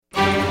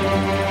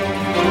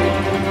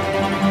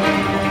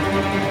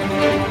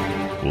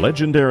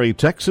Legendary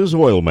Texas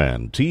oil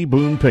man T.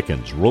 Boone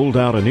Pickens rolled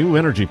out a new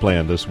energy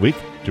plan this week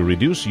to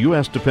reduce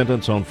U.S.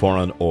 dependence on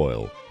foreign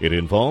oil. It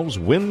involves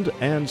wind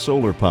and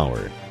solar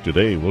power.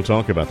 Today we'll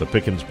talk about the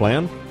Pickens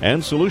plan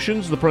and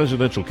solutions the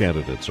presidential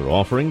candidates are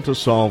offering to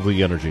solve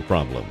the energy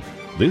problem.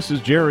 This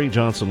is Jerry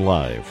Johnson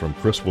live from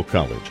Criswell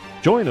College.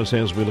 Join us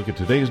as we look at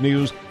today's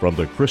news from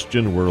the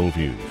Christian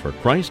worldview for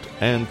Christ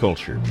and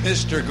culture.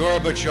 Mr.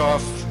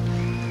 Gorbachev,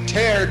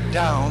 tear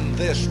down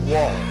this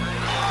wall.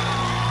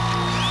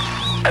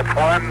 It's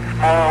one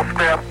small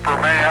step for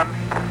man,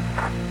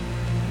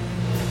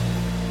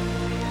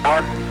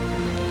 one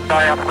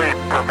giant leap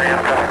for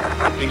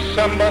mankind.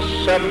 December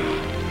 7th,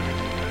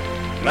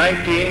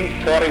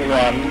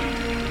 1941,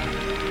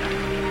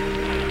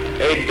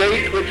 a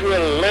date which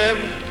will live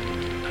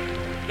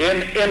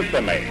in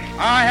infamy.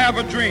 I have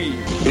a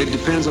dream. It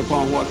depends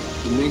upon what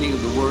the meaning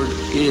of the word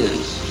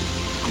is.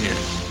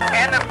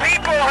 And the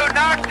people who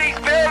knock these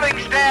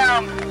buildings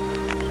down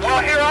will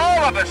hear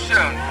all of us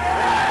soon.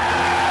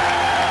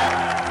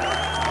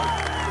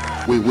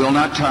 We will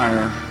not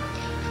tire,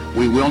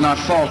 we will not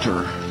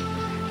falter,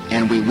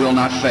 and we will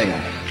not fail.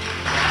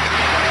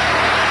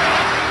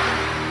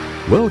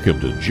 Welcome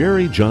to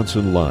Jerry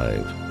Johnson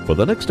Live. For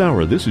the next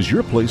hour, this is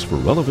your place for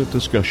relevant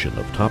discussion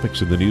of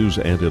topics in the news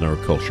and in our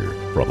culture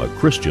from a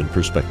Christian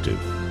perspective.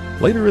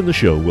 Later in the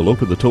show, we'll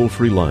open the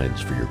toll-free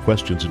lines for your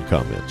questions and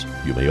comments.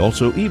 You may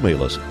also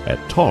email us at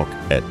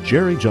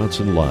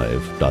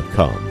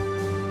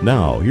talk@jerryjohnsonlive.com.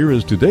 Now, here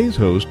is today's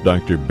host,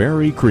 Dr.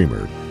 Barry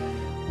Creamer.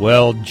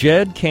 Well,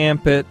 Jed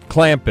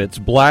Clampett's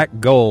Black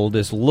Gold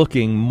is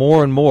looking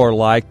more and more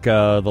like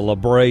the La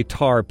Brea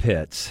tar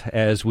pits.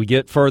 As we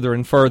get further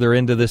and further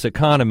into this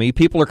economy,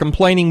 people are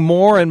complaining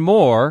more and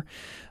more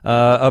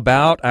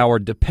about our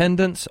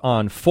dependence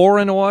on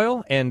foreign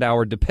oil and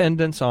our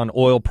dependence on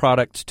oil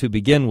products to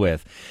begin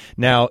with.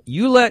 Now,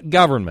 you let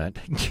government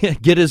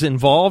get as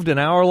involved in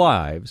our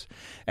lives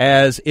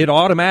as it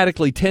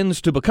automatically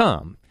tends to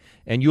become,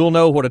 and you'll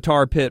know what a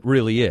tar pit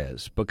really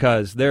is,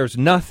 because there's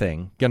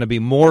nothing going to be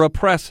more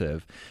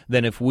oppressive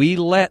than if we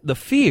let the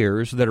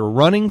fears that are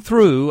running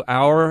through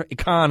our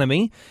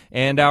economy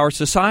and our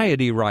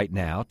society right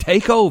now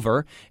take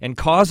over and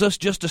cause us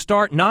just to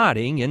start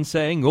nodding and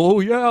saying,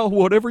 oh, yeah,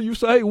 whatever you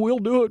say, we'll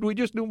do it. We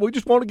just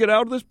want to get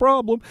out of this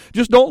problem.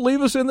 Just don't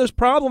leave us in this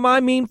problem. I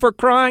mean, for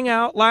crying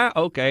out loud.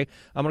 Okay,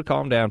 I'm going to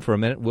calm down for a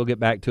minute. We'll get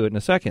back to it in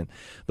a second.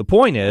 The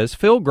point is,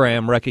 Phil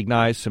Gramm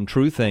recognized some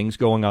true things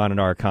going on in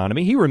our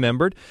economy. He remembered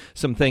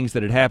some things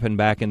that had happened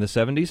back in the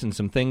 70s and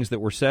some things that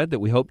were said that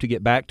we hope to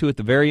get back to at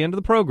the very end of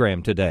the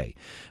program today.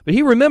 But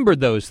he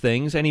remembered those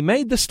things, and he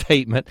made the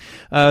statement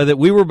that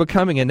we were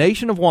becoming a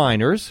nation of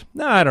whiners.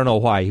 Now, I don't know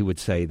why he would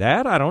say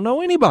that. I don't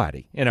know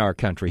anybody in our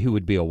country who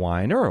would be a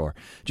whiner or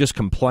just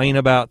complain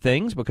about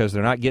things because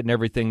they're not getting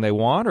everything they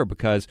want or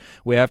because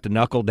we have to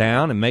knuckle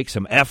down and make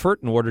some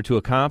effort in order to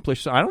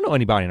accomplish. I don't know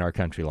anybody in our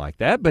country like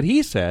that, but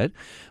he said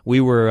we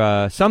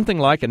were something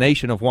like a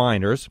nation of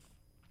whiners.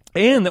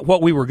 And that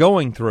what we were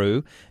going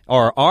through,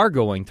 or are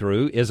going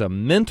through, is a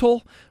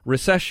mental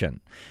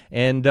recession.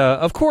 And,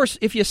 of course,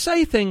 if you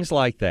say things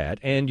like that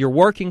and you're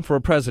working for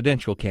a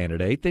presidential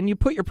candidate, then you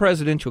put your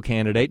presidential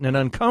candidate in an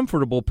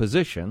uncomfortable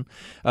position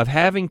of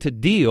having to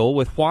deal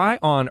with why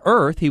on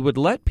earth he would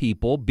let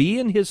people be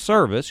in his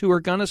service who are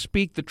going to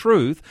speak the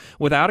truth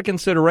without a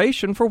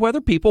consideration for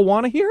whether people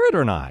want to hear it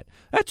or not.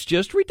 That's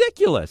just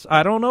ridiculous.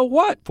 I don't know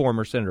what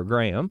former Senator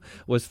Graham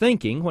was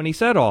thinking when he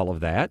said all of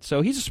that.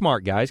 So he's a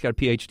smart guy. He's got a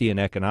PhD in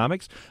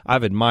economics.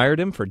 I've admired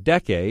him for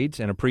decades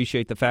and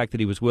appreciate the fact that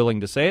he was willing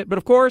to say it. But,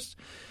 of course,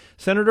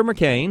 Senator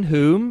McCain,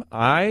 whom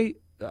I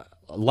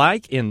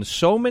like in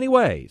so many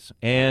ways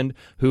and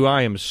who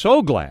I am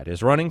so glad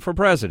is running for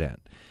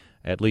president,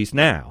 at least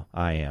now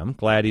I am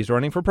glad he's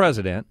running for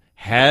president,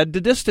 had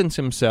to distance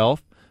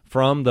himself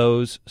from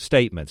those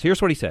statements.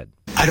 Here's what he said.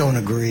 I don't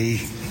agree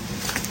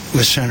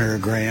with Senator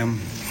Graham.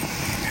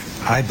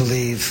 I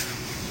believe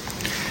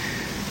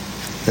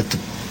that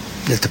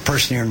the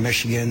person here in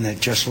Michigan that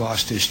just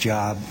lost his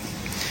job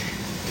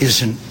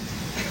isn't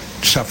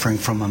suffering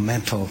from a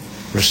mental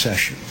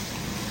recession.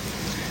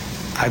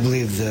 I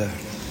believe the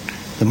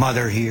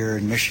mother here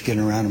in Michigan,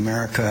 around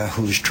America,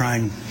 who's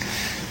trying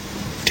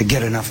to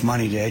get enough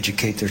money to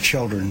educate their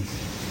children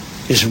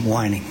isn't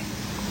whining.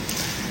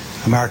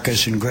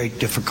 America's in great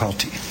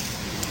difficulty,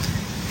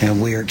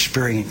 and we are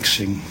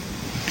experiencing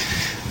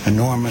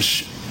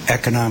enormous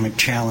economic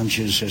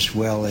challenges as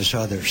well as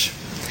others.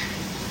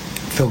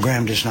 Phil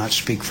Gramm does not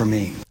speak for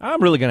me.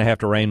 I'm really going to have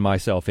to rein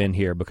myself in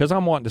here because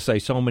I'm wanting to say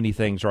so many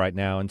things right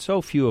now, and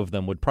so few of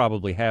them would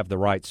probably have the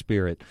right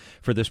spirit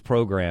for this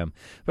program.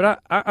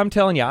 But I'm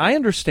telling you, I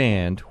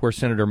understand where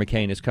Senator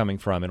McCain is coming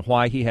from and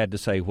why he had to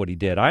say what he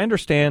did. I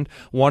understand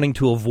wanting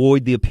to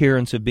avoid the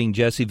appearance of being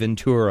Jesse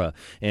Ventura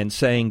and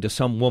saying to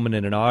some woman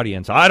in an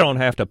audience, I don't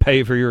have to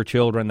pay for your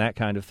children, that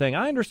kind of thing.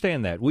 I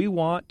understand that. We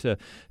want to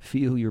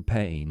feel your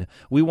pain.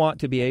 We want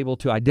to be able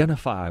to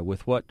identify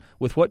with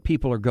what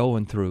people are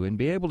going through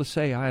and be able to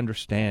say, I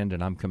understand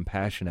and I'm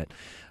compassionate.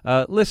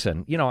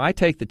 listen, I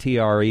take the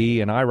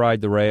TRE and I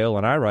ride the rail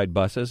and I ride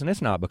buses, and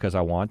it's not because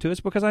I want to.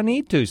 It's because I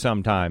need to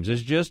sometimes.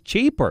 It's just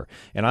cheaper,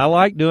 and I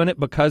like doing it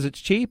because it's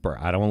cheaper.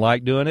 I don't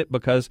like doing it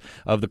because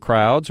of the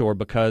crowds or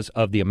because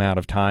of the amount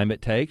of time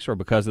it takes or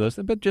because of those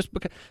things, but just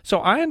because. So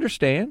I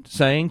understand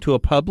saying to a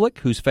public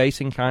who's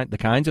facing the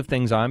kinds of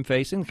things I'm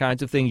facing, the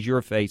kinds of things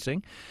you're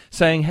facing,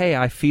 saying, hey,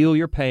 I feel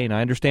your pain.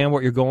 I understand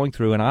what you're going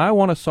through, and I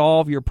want to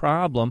solve your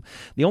problem.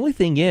 The only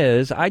thing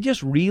is, I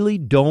just really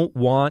don't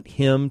want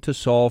him to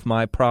solve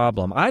my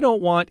problem. I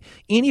don't want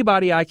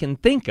anybody I can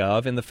think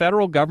of in the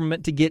federal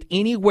government to get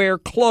anywhere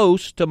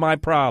close to my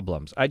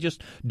problems. I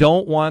just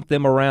don't want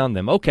them around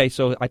them. Okay,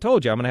 so I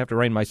told you I'm going to have to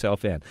rein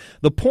myself in.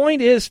 The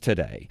point is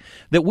today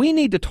that we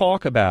need to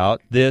talk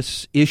about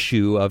this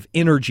issue of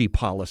energy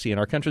policy in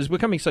our country. It's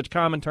becoming such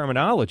common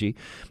terminology.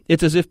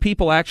 It's as if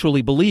people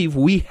actually believe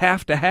we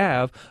have to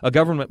have a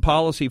government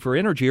policy for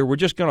energy or we're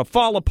just going to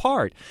fall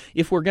apart.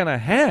 If we're going to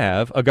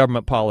have a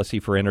government policy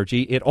for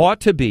energy, it ought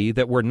to be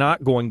that we're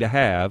not going to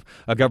have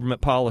a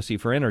government policy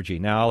for energy.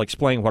 Now, I'll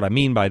explain what I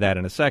mean by that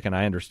in a second.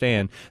 I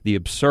understand the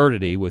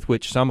absurdity with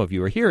which some of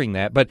you are hearing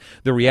that, but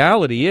the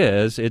reality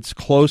is it's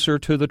closer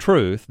to the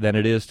truth than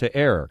it is to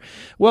error.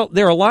 Well,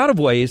 there are a lot of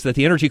ways that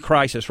the energy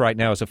crisis right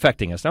now is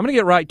affecting us. Now, I'm going to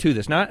get right to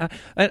this. Now,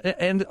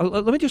 and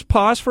let me just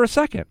pause for a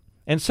second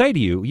and say to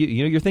you,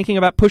 you're thinking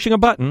about pushing a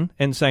button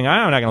and saying,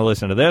 I'm not going to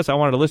listen to this. I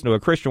wanted to listen to a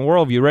Christian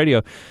Worldview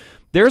radio.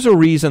 There's a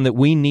reason that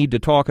we need to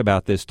talk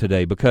about this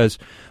today, because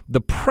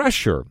the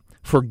pressure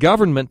for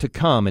government to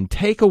come and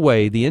take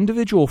away the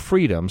individual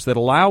freedoms that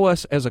allow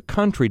us as a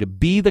country to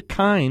be the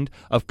kind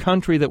of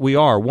country that we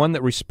are, one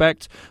that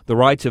respects the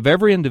rights of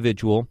every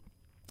individual,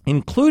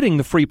 including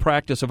the free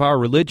practice of our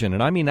religion.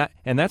 And I mean that,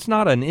 and that's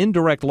not an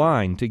indirect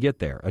line to get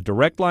there, a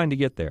direct line to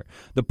get there.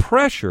 The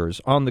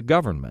pressures on the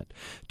government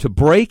to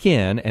break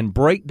in and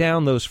break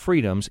down those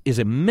freedoms is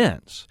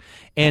immense.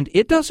 And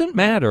it doesn't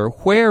matter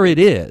where it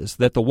is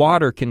that the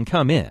water can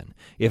come in.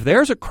 If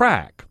there's a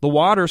crack, the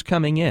water's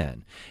coming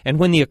in. And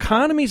when the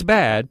economy's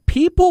bad,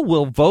 people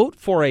will vote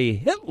for a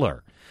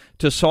Hitler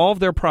to solve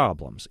their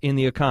problems in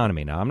the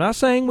economy. Now, I'm not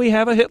saying we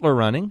have a Hitler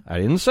running. I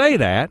didn't say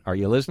that. Are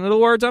you listening to the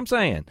words I'm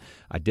saying?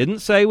 I didn't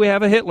say we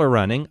have a Hitler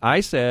running.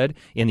 I said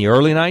in the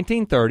early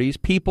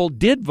 1930s, people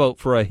did vote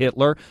for a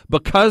Hitler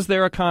because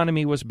their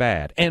economy was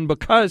bad and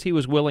because he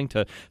was willing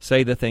to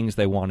say the things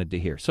they wanted to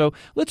hear. So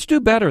let's do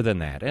better than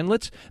that, and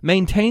let's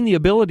maintain the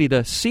ability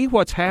to see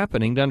what's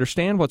happening, to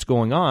understand what's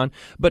going on,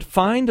 but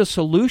find a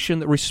solution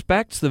that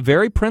respects the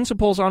very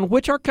principles on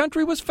which our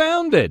country was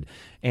founded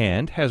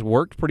and has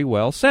worked pretty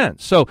well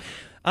since. So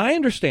I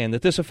understand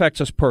that this affects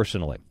us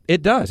personally.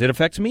 It does. It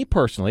affects me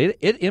personally.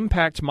 It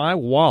impacts my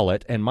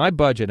wallet and my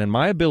budget and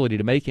my ability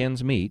to make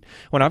ends meet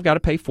when I've got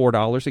to pay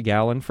 $4 a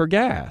gallon for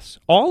gas.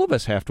 All of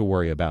us have to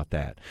worry about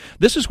that.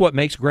 This is what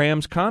makes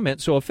Graham's comment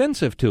so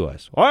offensive to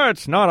us. Well,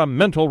 it's not a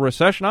mental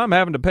recession. I'm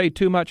having to pay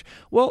too much.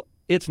 Well,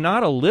 it's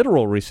not a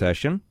literal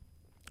recession.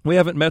 We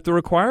haven't met the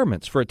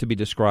requirements for it to be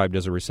described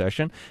as a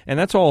recession, and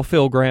that's all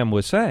Phil Graham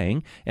was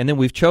saying, and then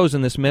we've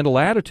chosen this mental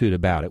attitude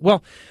about it.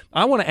 Well,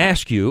 I want to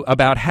ask you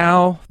about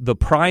how the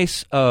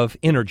price of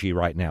energy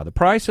right now, the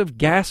price of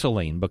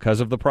gasoline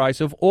because of the price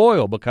of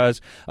oil,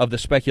 because of the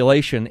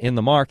speculation in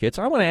the markets,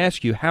 I want to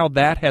ask you how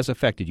that has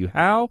affected you.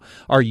 How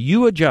are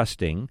you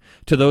adjusting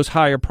to those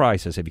higher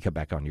prices? Have you cut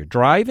back on your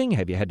driving?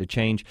 Have you had to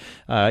change,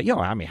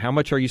 how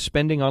much are you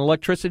spending on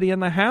electricity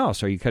in the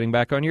house? Are you cutting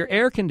back on your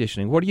air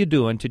conditioning? What are you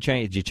doing to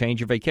change? Did you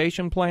change your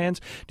vacation plans?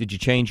 Did you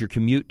change your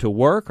commute to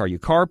work? Are you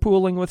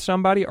carpooling with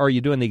somebody? Are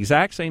you doing the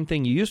exact same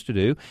thing you used to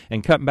do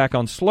and cutting back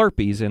on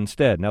Slurpees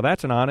instead? Now,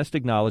 that's an honest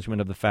acknowledgement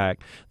of the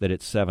fact that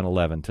it's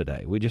 7-Eleven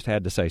today. We just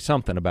had to say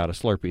something about a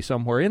Slurpee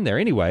somewhere in there.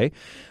 Anyway,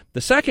 the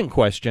second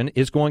question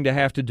is going to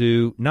have to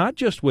do not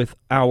just with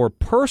our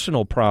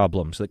personal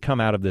problems that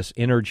come out of this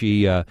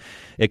energy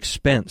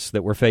expense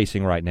that we're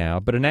facing right now,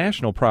 but a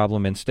national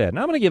problem instead. And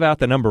I'm going to give out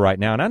the number right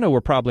now, and I know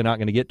we're probably not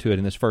going to get to it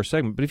in this first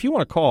segment, but if you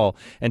want to call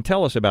and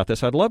tell us about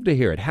this, I'd love to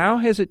hear it. How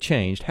has it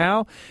changed?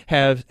 How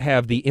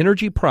have the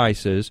energy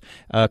prices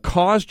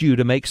caused you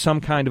to make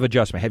some kind of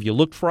adjustment? Have you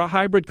looked for a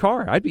hybrid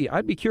car?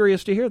 I'd be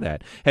curious to hear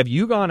that. Have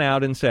you gone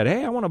out and said,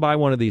 hey, I want to buy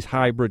one of these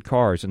hybrid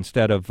cars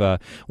instead of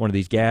one of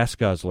these gas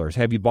guzzlers?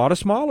 Have you bought a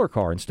smaller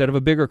car instead of a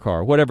bigger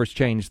car? Whatever's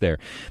changed there.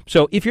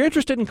 So if you're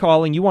interested in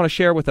calling, you want to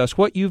share with us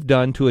what you've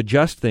done to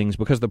adjust things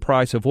because of the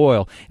price of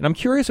oil. And I'm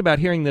curious about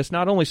hearing this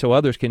not only so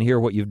others can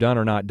hear what you've done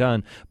or not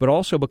done, but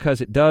also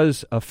because it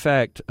does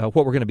affect what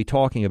we're going to be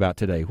talking about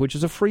today, which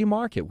is a free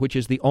market, which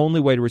is the only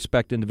way to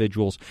respect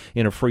individuals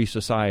in a free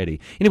society.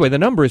 Anyway, the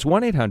number is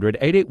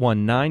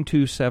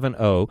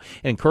 1-800-881-9270.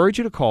 And encourage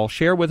you to call,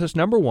 share with us,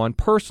 number one,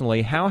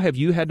 personally, how have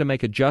you had to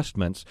make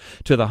adjustments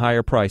to the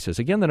higher prices?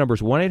 Again, the number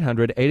is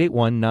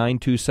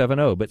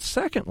 1-800-881-9270. But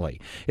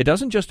secondly, it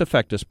doesn't just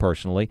affect us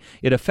personally,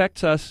 it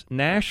affects us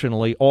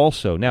nationally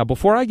also. Now,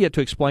 before I get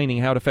to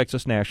explaining how it affects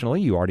us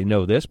nationally, you already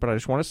know this, but I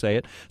just want to say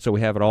it so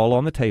we have it all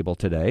on the table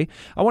today.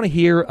 I want to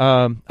hear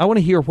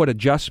what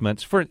adjustment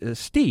adjustments. For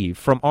Steve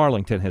from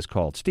Arlington has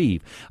called.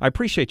 Steve, I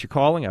appreciate you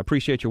calling. I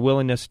appreciate your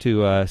willingness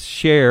to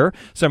share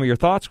some of your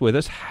thoughts with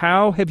us.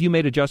 How have you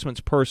made adjustments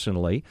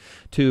personally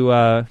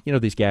to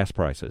these gas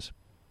prices?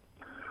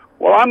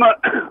 Well, I'm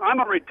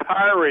a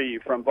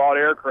retiree from Vought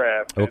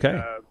Aircraft. Okay.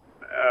 And,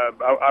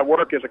 I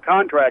work as a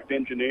contract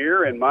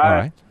engineer, and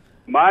my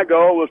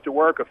goal was to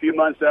work a few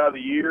months out of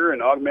the year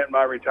and augment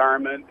my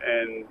retirement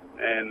and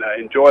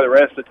enjoy the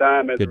rest of the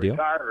time as a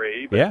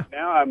retiree. But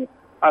now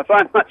I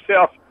find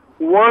myself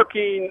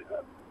working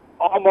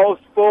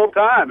almost full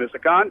time as a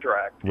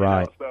contract.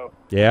 Right. So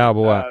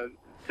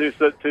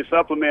to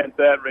supplement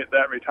that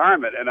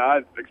retirement, and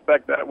I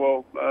expect that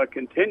will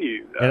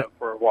continue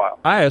for a while.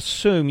 I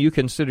assume you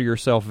consider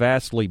yourself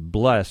vastly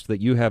blessed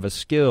that you have a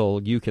skill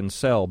you can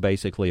sell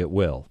basically at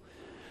will.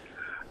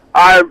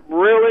 I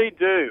really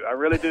do. I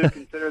really do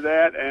consider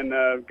that,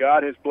 and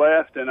God has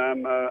blessed, and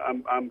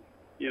I'm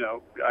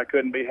I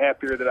couldn't be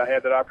happier that I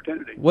had that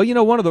opportunity. Well,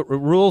 one of the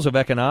rules of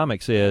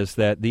economics is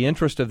that the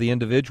interest of the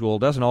individual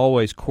doesn't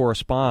always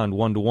correspond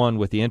one-to-one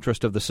with the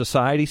interest of the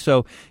society.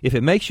 So if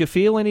it makes you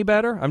feel any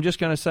better, I'm just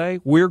going to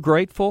say we're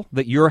grateful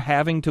that you're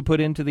having to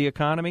put into the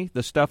economy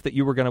the stuff that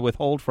you were going to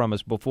withhold from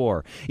us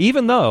before.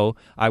 Even though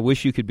I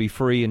wish you could be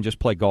free and just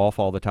play golf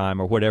all the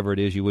time or whatever it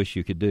is you wish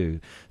you could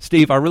do.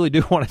 Steve, I really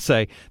do want to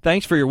say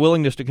thanks for your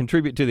willingness to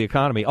contribute to the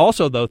economy.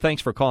 Also, though,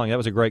 thanks for calling. That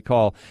was a great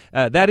call.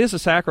 That is a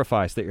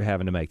sacrifice that you're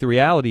having to make. The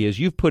reality is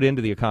you've put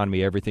into the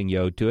economy everything you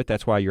owed to it.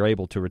 That's why you're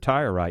able to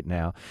retire right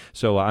now.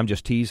 So I'm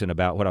just teasing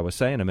about what I was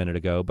saying a minute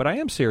ago, but I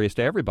am serious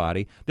to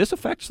everybody. This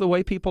affects the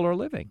way people are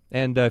living.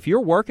 And if you're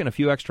working a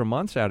few extra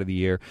months out of the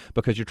year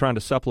because you're trying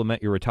to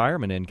supplement your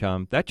retirement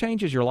income, that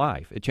changes your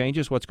life. It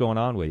changes what's going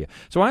on with you.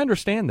 So I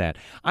understand that.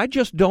 I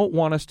just don't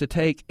want us to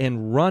take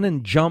and run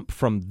and jump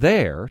from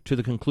there to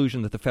the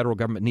conclusion that the federal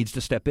government needs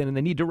to step in and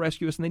they need to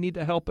rescue us and they need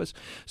to help us.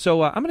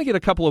 So I'm going to get a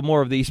couple of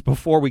more of these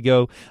before we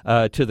go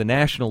to the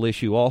national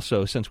issue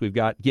also, since we've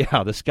got,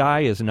 the sky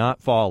is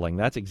not falling.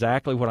 That's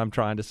exactly what I'm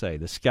trying to say.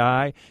 The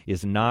sky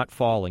is not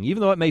falling, even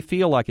though it may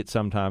feel like it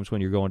sometimes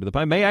when you're going to the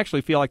pump. It may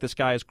actually feel like the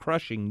sky is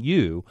crushing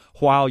you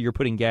while you're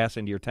putting gas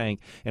into your tank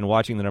and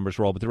watching the numbers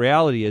roll. But the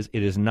reality is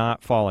it is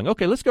not falling.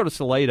 Okay, let's go to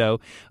Salado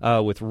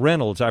with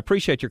Reynolds. I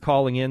appreciate your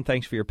calling in.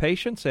 Thanks for your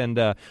patience. And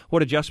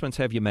what adjustments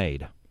have you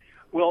made?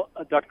 Well,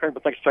 Dr. Kramer,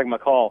 thanks for taking my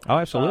call. Oh,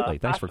 absolutely.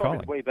 Thanks for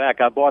calling. Way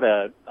back, I bought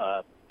a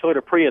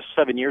Toyota Prius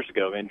 7 years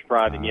ago and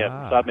driving it,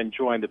 so I've been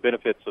enjoying the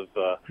benefits of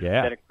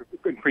that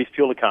increased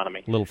fuel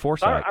economy. A little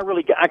foresight.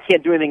 I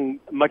can't do anything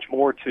much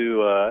more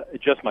to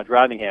adjust my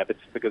driving habits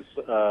because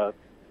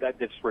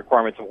that's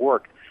requirements of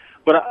work.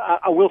 But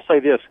I will say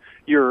this: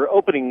 your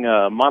opening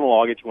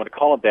monologue, if you want to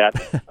call it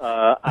that,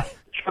 I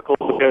chuckle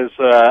because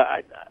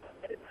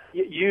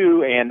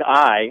you and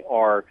I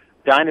are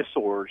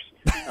dinosaurs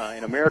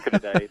in America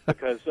today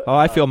because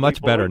I feel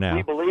much better now.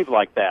 We believe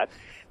like that.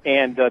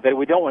 And that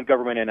we don't want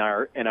government in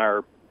our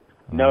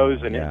nose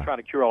and trying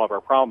to cure all of our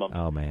problems.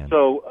 Oh man!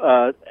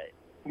 So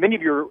many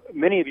of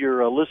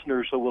your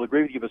listeners will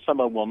agree with you, but some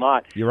of them will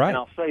not. You're right. And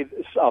I'll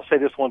say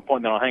this one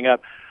point, then I'll hang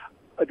up.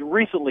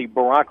 Recently,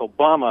 Barack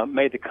Obama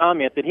made the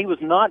comment that he was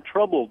not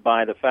troubled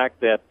by the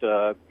fact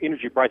that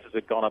energy prices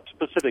had gone up,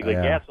 specifically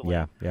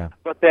gasoline,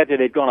 but that it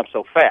had gone up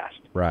so fast.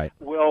 Right.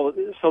 Well,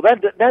 so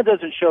that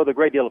doesn't show the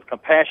great deal of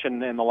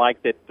compassion and the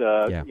like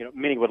that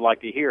many would like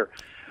to hear.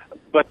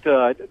 But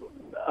the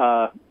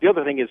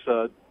other thing is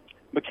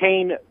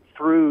McCain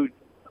threw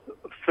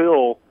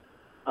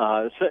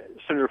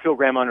Senator Phil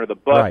Gramm under the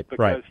bus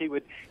because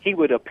he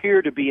would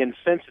appear to be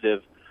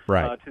insensitive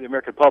to the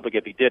American public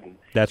if he didn't.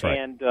 That's right.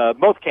 And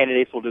both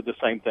candidates will do the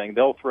same thing.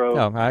 They'll throw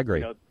I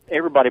agree.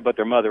 Everybody but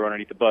their mother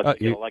underneath the bus to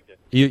get elected.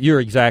 You're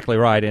exactly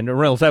right. And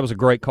Reynolds, that was a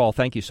great call.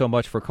 Thank you so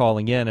much for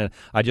calling in. And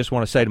I just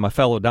want to say to my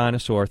fellow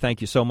dinosaur, thank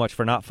you so much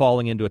for not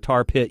falling into a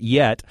tar pit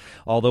yet,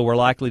 although we're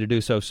likely to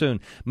do so soon.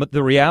 But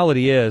the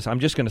reality is, I'm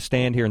just going to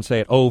stand here and say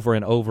it over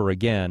and over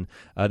again,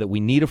 that we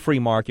need a free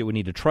market. We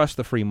need to trust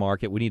the free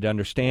market. We need to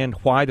understand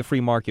why the free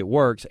market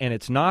works. And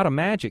it's not a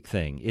magic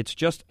thing. It's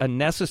just a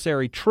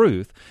necessary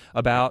truth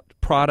about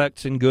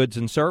products and goods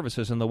and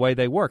services and the way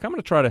they work. I'm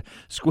going to try to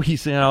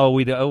squeeze in,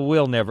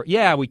 we'll never.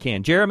 Yeah, we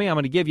can. Jeremy, I'm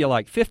going to give you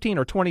like 15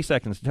 or 20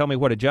 seconds to tell me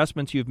what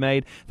adjustments you've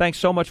made. Thanks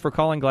so much for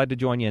calling. Glad to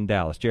join you in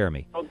Dallas.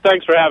 Jeremy. Well,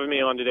 thanks for having me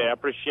on today. I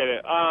appreciate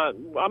it.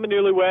 I'm a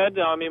newlywed.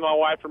 Me and my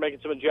wife are making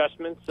some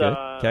adjustments.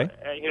 Okay.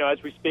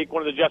 As we speak,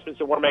 one of the adjustments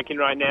that we're making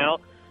right now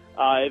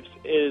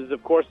is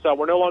of course,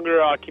 we're no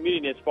longer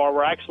commuting as far.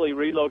 We're actually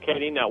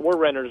relocating. We're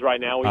renters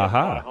right now. We haven't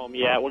bought a home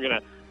yet.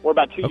 We're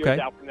about 2 years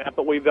out from that,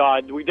 but we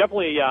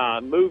definitely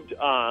moved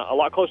a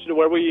lot closer to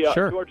where we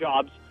to our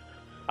jobs.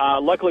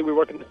 Luckily, we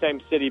work in the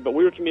same city, but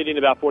we were commuting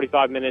about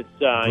 45 minutes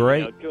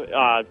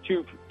to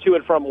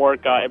and from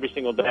work every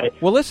single day.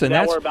 Well, listen,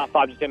 now we're about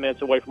 5 to 10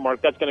 minutes away from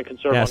work. That's going to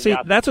conserve on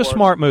gas. That's a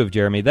smart move,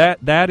 Jeremy.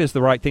 That is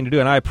the right thing to do,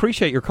 and I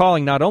appreciate your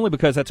calling, not only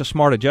because that's a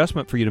smart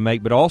adjustment for you to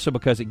make, but also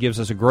because it gives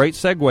us a great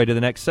segue to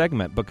the next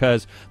segment,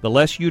 because the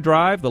less you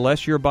drive, the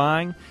less you're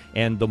buying,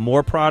 and the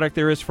more product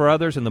there is for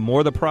others, and the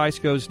more the price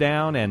goes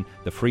down, and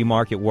the free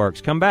market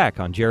works. Come back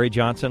on Jerry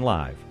Johnson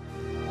Live.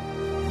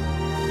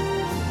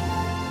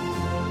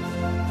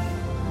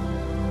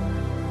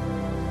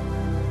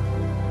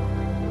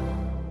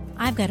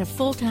 I've got a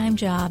full-time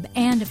job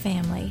and a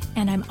family,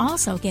 and I'm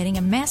also getting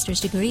a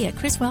master's degree at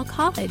Criswell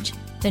College.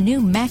 The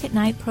new Mac at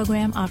Night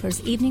program offers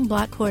evening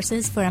block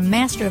courses for a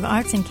Master of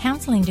Arts in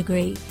Counseling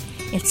degree.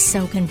 It's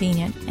so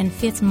convenient and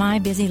fits my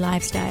busy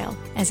lifestyle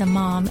as a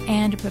mom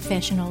and a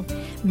professional.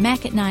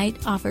 Mac at Night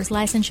offers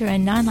licensure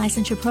and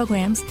non-licensure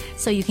programs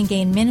so you can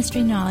gain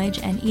ministry knowledge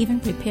and even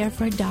prepare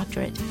for a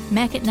doctorate.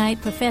 Mac at Night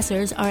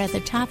professors are at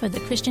the top of the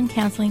Christian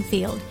counseling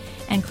field,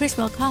 and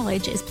Criswell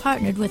College is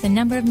partnered with a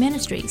number of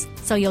ministries,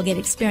 so you'll get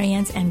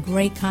experience and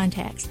great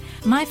contacts.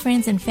 My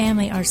friends and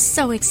family are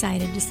so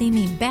excited to see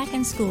me back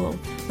in school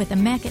with the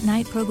Mac at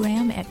Night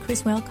program at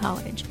Criswell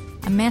College.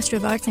 A Master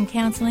of Arts in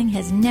Counseling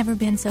has never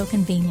been so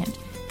convenient.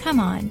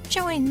 Come on,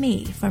 join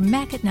me for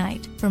Mac at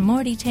Night. For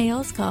more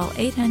details, call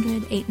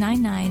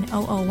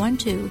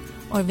 800-899-0012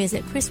 or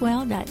visit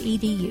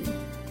criswell.edu.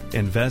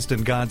 Invest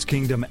in God's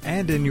kingdom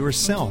and in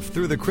yourself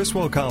through the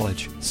Criswell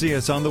College. See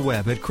us on the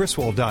web at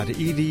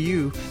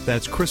criswell.edu.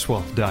 That's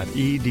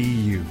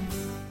criswell.edu.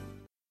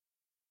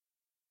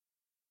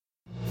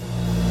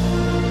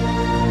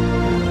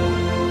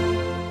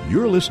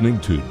 You're listening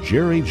to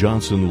Jerry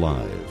Johnson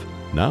Live.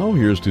 Now,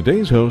 here's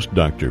today's host,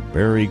 Dr.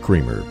 Barry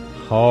Creamer.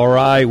 All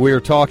right, we're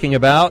talking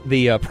about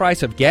the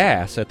price of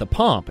gas at the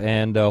pump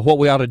and what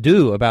we ought to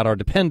do about our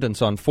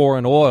dependence on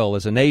foreign oil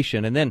as a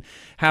nation, and then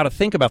how to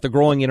think about the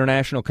growing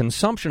international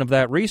consumption of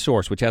that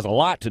resource, which has a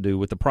lot to do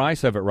with the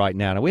price of it right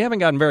now. Now, we haven't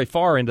gotten very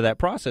far into that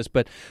process,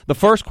 but the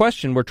first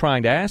question we're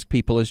trying to ask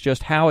people is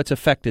just how it's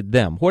affected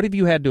them. What have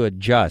you had to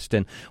adjust?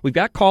 And we've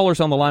got callers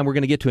on the line we're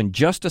going to get to in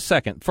just a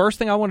second. First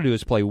thing I want to do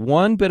is play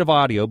one bit of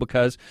audio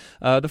because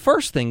the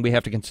first thing we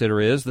have to consider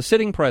is the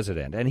sitting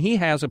president, and he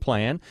has a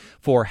plan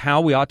for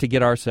how we ought to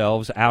get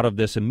ourselves out of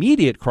this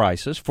immediate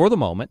crisis for the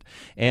moment.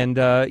 And,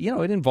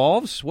 it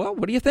involves, well,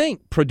 what do you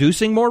think?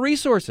 Producing more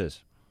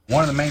resources.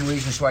 One of the main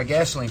reasons why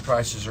gasoline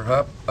prices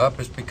are up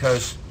is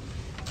because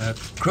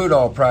crude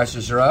oil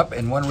prices are up.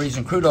 And one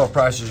reason crude oil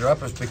prices are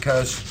up is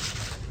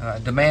because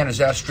demand is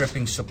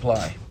outstripping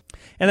supply.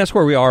 And that's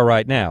where we are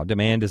right now.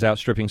 Demand is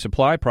outstripping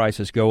supply.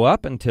 Prices go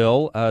up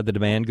until the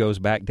demand goes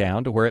back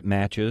down to where it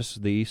matches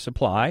the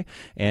supply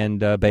and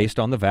based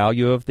on the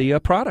value of the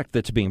product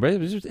that's being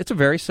raised. It's a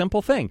very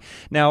simple thing.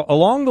 Now,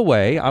 along the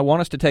way, I want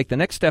us to take the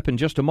next step in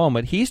just a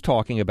moment. He's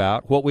talking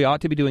about what we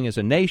ought to be doing as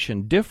a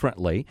nation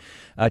differently.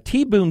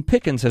 T. Boone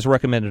Pickens has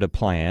recommended a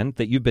plan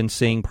that you've been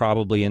seeing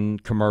probably in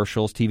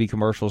commercials, TV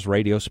commercials,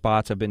 radio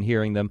spots. I've been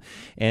hearing them.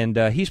 And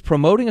he's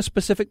promoting a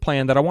specific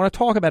plan that I want to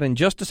talk about in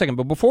just a second.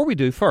 But before we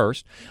do,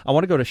 first, I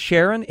want to go to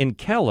Sharon in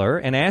Keller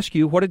and ask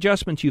you what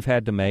adjustments you've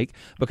had to make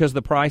because of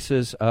the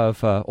prices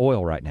of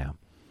oil right now.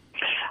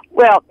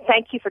 Well,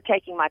 thank you for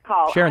taking my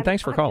call. Sharon,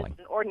 thanks for calling. I'm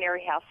an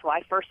ordinary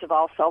housewife, first of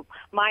all, so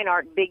mine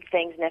aren't big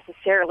things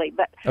necessarily.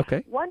 But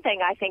One thing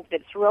I think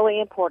that's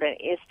really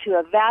important is to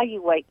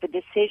evaluate the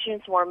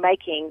decisions we're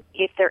making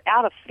if they're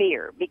out of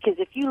fear. Because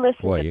if you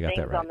listen to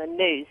things on the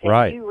news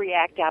and you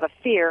react out of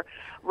fear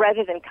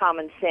rather than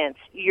common sense,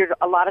 you're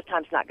a lot of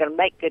times not going to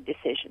make good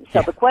decisions.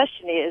 So the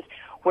question is,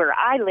 where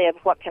I live,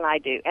 what can I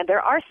do? And there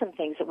are some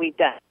things that we've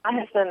done. My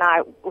husband and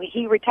I,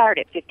 he retired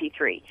at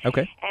 53.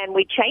 Okay. And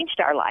we changed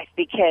our life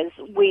because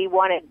we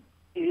wanted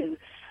to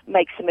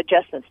make some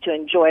adjustments to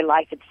enjoy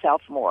life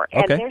itself more.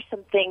 Okay. And there's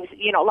some things,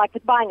 like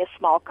with buying a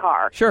small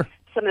car. Sure.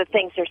 Some of the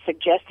things they're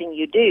suggesting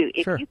you do.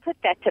 If you put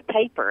that to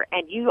paper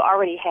and you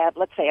already have,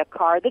 let's say, a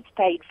car that's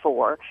paid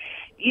for,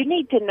 you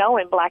need to know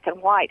in black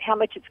and white how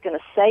much it's going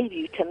to save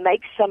you to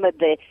make some of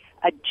the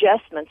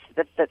adjustments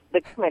that the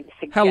government is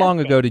suggesting. How long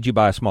ago did you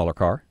buy a smaller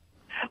car?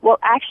 Well,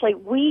 actually,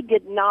 we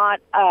did not.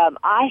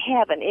 I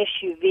have an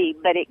SUV,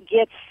 but it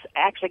gets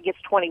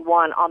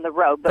 21 on the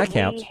road. But that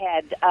counts.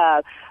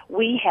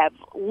 We have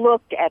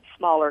looked at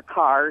smaller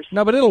cars.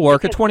 No, but it'll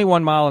work. A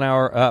 21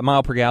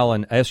 mile per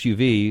gallon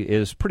SUV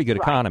is pretty good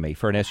economy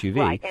for an SUV.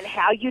 Right, and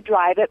how you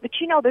drive it. But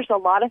there's a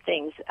lot of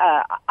things.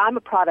 I'm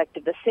a product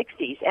of the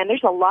 60s, and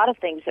there's a lot of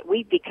things that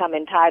we've become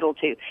entitled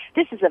to.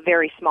 This is a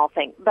very small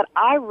thing, but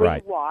I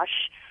rewash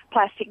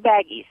plastic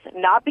baggies,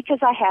 not because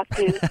I have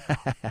to,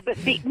 but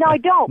no, I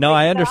don't. No,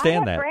 I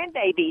understand I have that.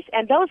 Grandbabies,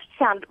 and those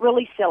sound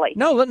really silly.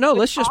 No,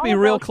 let's just be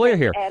real clear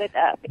here.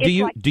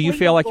 Do you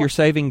feel like you're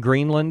saving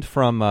Greenland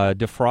from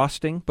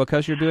defrosting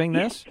because you're doing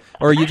this,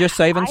 or are you just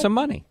saving some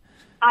money?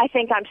 I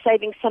think I'm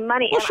saving some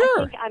money, I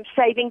think I'm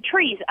saving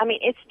trees. I mean,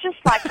 it's just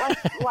like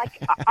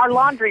our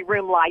laundry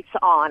room lights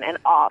on and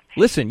off.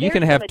 Listen, you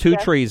can have 2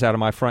 trees out of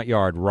my front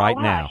yard right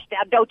now. Now,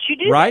 don't you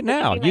do right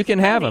that? now. You can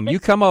have them.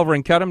 You come over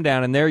and cut them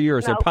down, and they're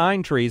yours. They're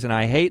pine trees, and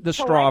I hate the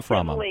straw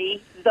from them.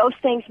 Those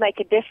things make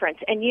a difference.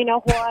 And you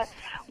know what?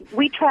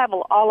 We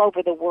travel all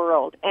over the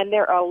world, and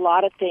there are a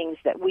lot of things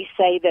that we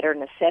say that are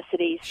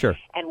necessities,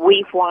 and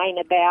we whine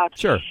about.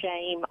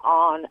 Shame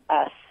on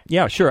us.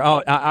 Yeah, sure.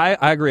 I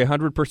agree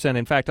 100%.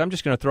 In fact, I'm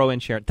just going to throw in,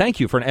 Sharon. Thank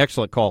you for an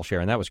excellent call,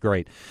 Sharon. That was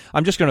great.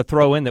 I'm just going to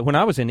throw in that when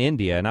I was in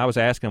India and I was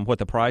asking them what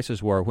the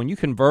prices were, when you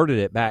converted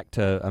it back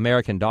to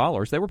American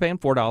dollars, they were paying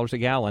 $4 a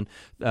gallon.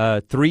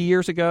 3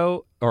 years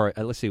ago,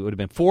 let's see, it would have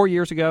been 4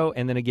 years ago,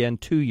 and then again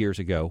 2 years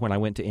ago when I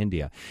went to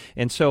India.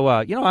 And so,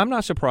 I'm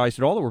not surprised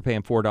at all that we're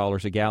paying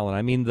 $4 a gallon.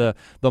 I mean, the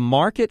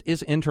market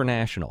is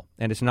international,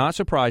 and it's not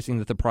surprising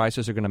that the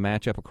prices are going to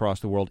match up across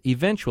the world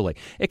eventually,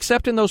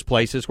 except in those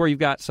places where you've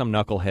got some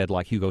knucklehead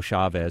like Hugo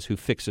Chavez who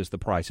fixes the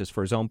prices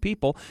for his own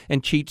people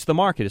and cheats the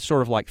market. It's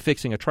sort of like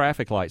fixing a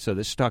traffic light so that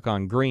it's stuck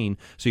on green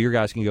so your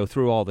guys can go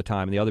through all the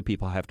time and the other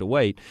people have to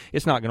wait.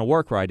 It's not going to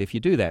work right if you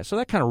do that. So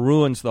that kind of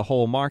ruins the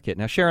whole market.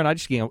 Now, Sharon, I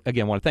just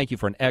again want to thank you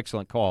for an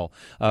excellent call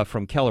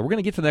from Keller. We're going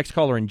to get to the next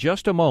caller in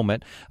just a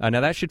moment.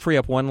 Now, that should free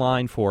up one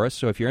line for us.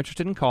 So if you're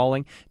interested in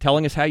calling,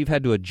 telling us how you've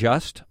had to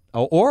adjust,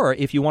 or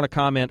if you want to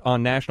comment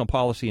on national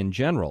policy in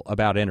general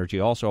about energy,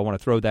 also, I want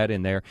to throw that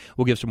in there.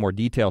 We'll give some more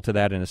detail to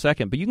that in a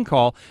second. But you can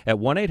call at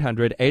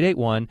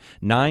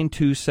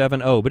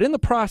 1-800-881-9270. But in the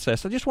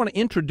process, I just want to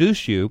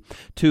introduce you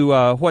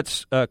to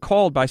what's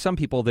called by some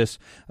people this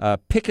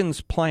Pickens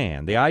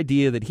plan, the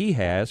idea that he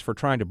has for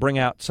trying to bring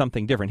out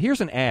something different.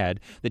 Here's an ad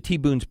that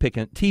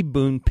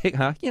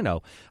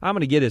I'm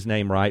going to get his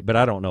name right, but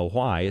I don't know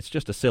why. It's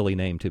just a silly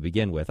name to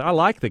begin with. I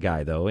like the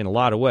guy, though, in a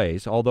lot of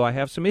ways, although I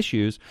have some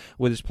issues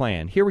with his plan.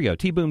 Here we go.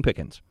 T. Boone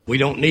Pickens. We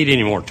don't need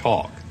any more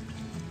talk.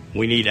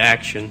 We need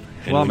action.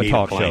 And well, I'm we a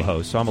talk show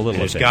host, so I'm a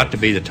little. It's got to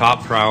be the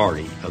top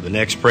priority of the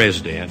next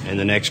president and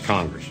the next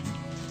Congress.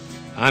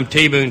 I'm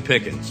T. Boone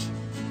Pickens.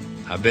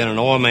 I've been an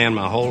oil man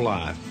my whole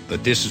life,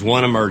 but this is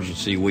one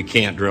emergency we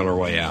can't drill our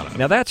way out of.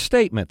 Now, that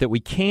statement that we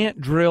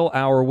can't drill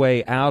our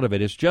way out of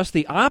it is just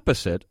the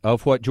opposite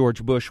of what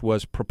George Bush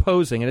was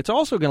proposing, and it's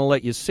also going to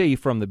let you see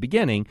from the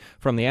beginning,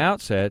 from the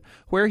outset,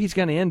 where he's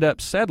going to end up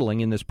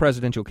settling in this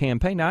presidential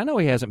campaign. Now, I know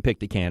he hasn't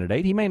picked a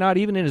candidate. He may not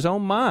even in his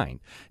own mind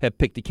have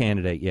picked a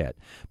candidate yet,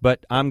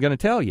 but I'm going to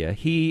tell you,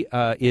 he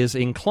is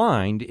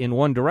inclined in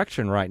one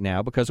direction right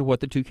now because of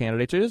what the two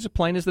candidates are. It's as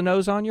plain as the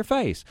nose on your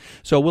face.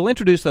 So we'll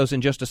introduce those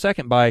in just a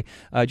second by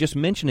just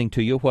mentioning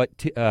to you what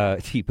T. John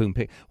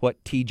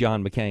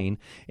McCain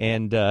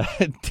and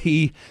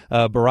T.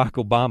 Barack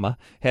Obama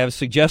have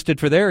suggested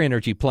for their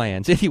energy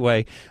plans.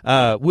 Anyway,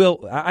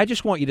 I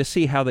just want you to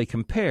see how they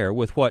compare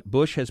with what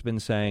Bush has been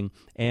saying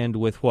and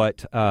with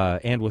what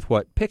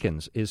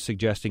Pickens is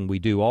suggesting we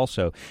do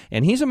also.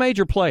 And he's a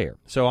major player,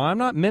 so I'm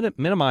not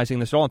minimizing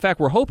this at all. In fact,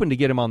 we're hoping to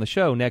get him on the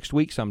show next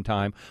week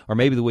sometime, or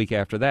maybe the week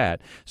after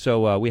that.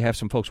 So we have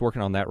some folks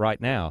working on that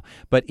right now.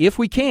 But if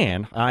we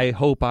can, I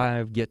hope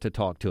I get to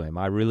talk to him.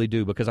 I really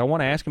do, because I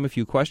want to ask him a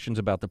few questions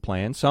about the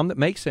plan, some that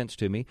make sense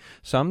to me.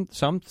 Some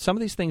of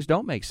these things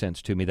don't make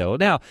sense to me, though.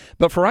 Now,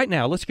 but for right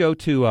now, let's go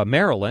to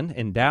Marilyn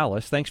in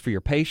Dallas. Thanks for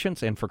your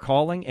patience and for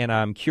calling, and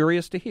I'm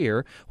curious to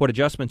hear what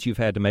adjustments you've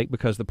had to make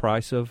because of the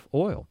price of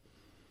oil.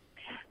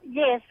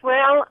 Yes,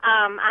 well,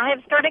 I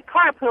have started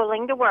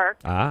carpooling to work.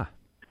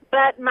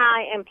 But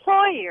my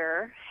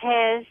employer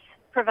has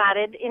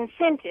provided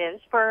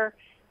incentives for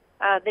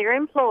their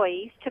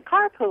employees to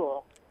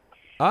carpool.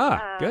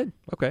 Good.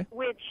 Okay.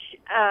 Which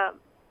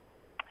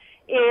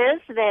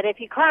is that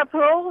if you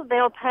carpool, they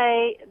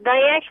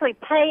actually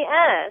pay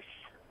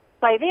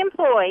the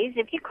employees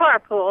if you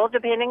carpool,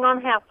 depending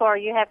on how far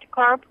you have to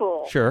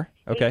carpool. Sure.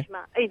 Okay.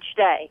 Each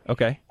day.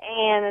 Okay.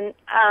 And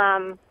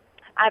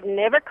I've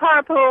never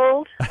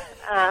carpooled.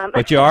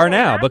 But you are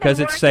now because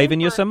it's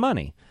saving you some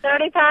money.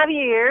 35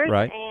 years.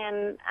 Right.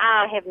 And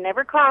I have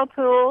never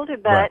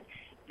carpooled, but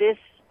this,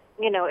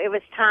 it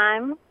was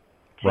time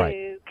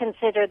to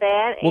consider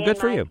that. Well, good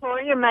for you. My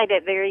employer made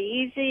it very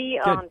easy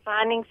on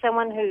finding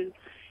someone who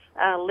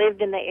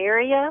lived in the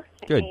area.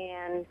 Good.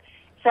 And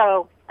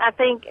so I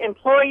think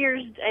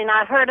employers, and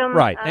I heard them.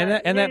 Right,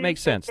 and that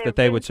makes sense that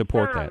they would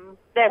support that.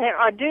 That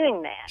are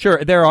doing that.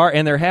 Sure, there are,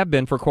 and there have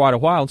been for quite a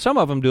while. And some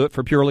of them do it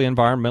for purely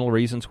environmental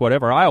reasons,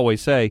 whatever. I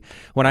always say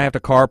when I have to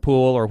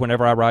carpool or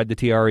whenever I ride the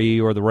TRE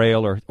or the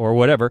rail or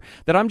whatever,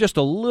 that I'm just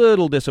a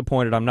little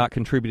disappointed I'm not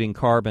contributing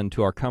carbon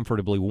to our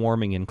comfortably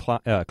warming in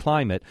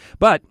climate.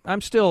 But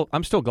I'm still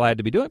glad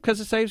to be doing it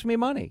because it saves me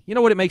money. You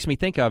know what it makes me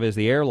think of is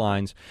the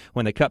airlines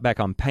when they cut back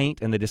on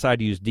paint and they decide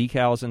to use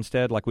decals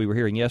instead, like we were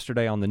hearing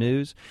yesterday on the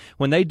news.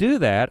 When they do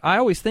that, I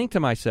always think to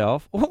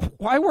myself, well,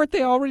 why weren't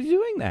they already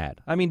doing that?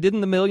 I mean,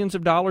 didn't the millions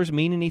of dollars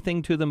mean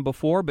anything to them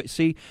before? But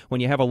see,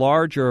 when you have a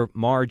larger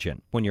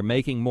margin, when you're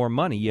making more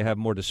money, you have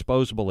more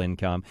disposable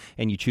income,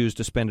 and you choose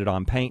to spend it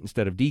on paint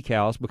instead of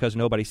decals because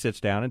nobody sits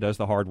down and does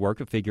the hard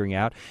work of figuring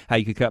out how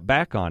you could cut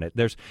back on it.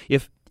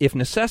 If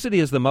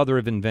necessity is the mother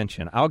of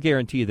invention, I'll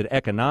guarantee you that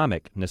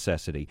economic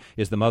necessity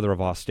is the mother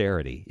of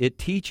austerity. It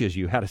teaches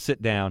you how to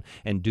sit down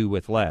and do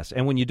with less.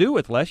 And when you do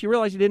with less, you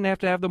realize you didn't have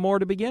to have the more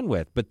to begin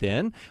with. But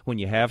then, when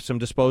you have some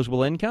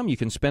disposable income, you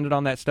can spend it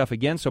on that stuff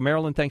again. So,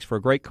 Marilyn, thanks for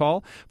a great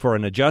call, for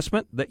an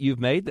adjustment that you've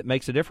made that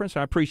makes a difference.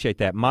 I appreciate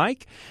that.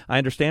 Mike, I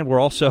understand we're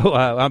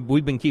also,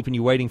 we've been keeping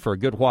you waiting for a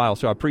good while,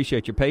 so I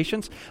appreciate your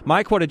patience.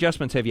 Mike, what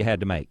adjustments have you had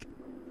to make?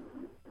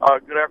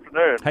 Good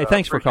afternoon. Hey,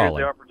 thanks for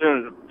calling. The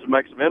opportunity to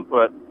make some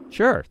input.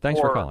 Sure. Thanks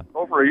for calling.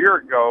 Over a year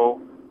ago,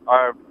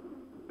 I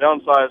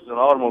downsized in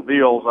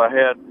automobiles. I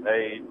had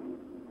a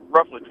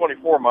roughly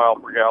 24 mile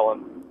per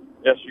gallon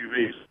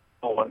SUV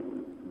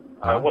stolen.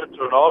 I went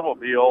to an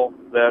automobile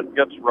that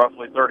gets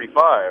roughly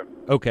 35.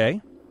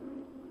 Okay.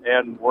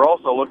 And we're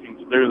also looking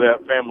to do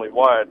that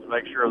family-wide to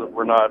make sure that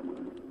we're not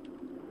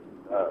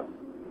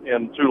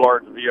in too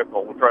large a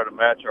vehicle. We'll try to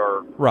match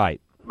the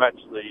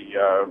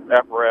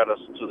apparatus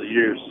to the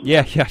use.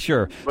 Yeah,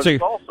 sure. But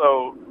it's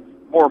also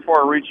more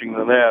far-reaching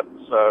than that.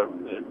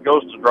 It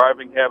goes to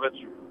driving habits.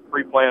 You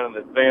pre-plan in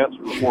advance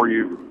before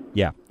you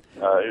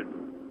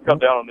cut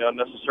down on the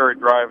unnecessary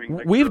driving.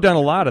 We've done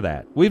a lot of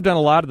that. We've done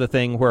a lot of the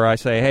thing where I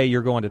say, hey,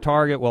 you're going to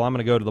Target. Well, I'm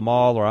going to go to the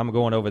mall, or I'm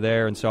going over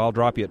there, and so I'll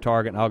drop you at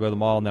Target, and I'll go to the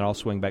mall, and then I'll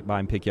swing back by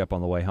and pick you up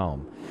on the way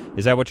home.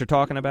 Is that what you're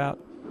talking about?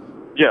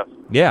 Yes.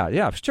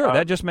 Yeah, sure.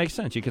 That just makes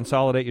sense. You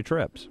consolidate your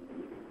trips.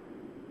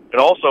 It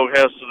also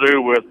has to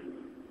do with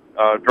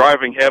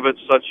driving habits,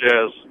 such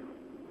as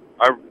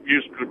I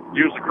use the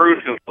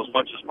cruise control as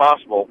much as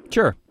possible.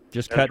 Sure.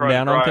 Just cutting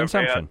down on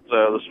consumption. At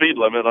the speed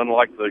limit,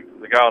 unlike the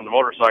guy on the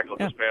motorcycle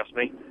that just passed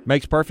me.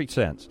 Makes perfect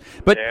sense.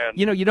 But,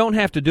 you don't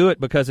have to do it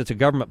because it's a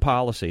government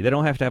policy. They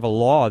don't have to have a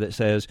law that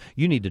says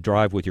you need to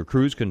drive with your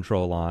cruise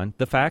control on.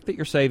 The fact that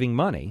you're saving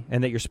money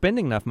and that you're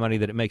spending enough money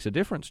that it makes a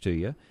difference to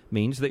you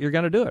means that you're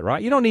going to do it,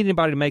 right? You don't need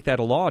anybody to make that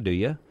a law, do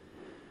you?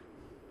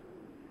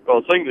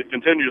 Well, the thing that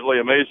continually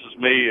amazes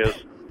me is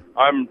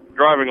I'm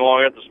driving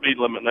along at the speed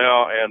limit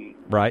now, and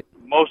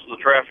most of the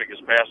traffic is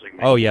passing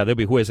me. Oh, yeah, they'll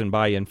be whizzing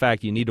by you. In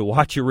fact, you need to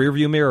watch your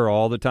rearview mirror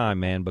all the time,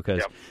 man,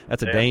 because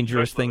that's a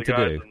dangerous thing to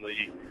do. And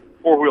the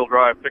four-wheel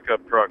drive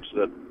pickup trucks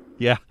that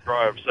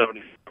drive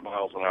 70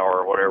 miles an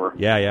hour or whatever.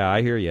 Yeah,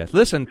 I hear you.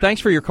 Listen,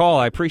 thanks for your call.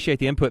 I appreciate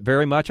the input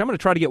very much. I'm going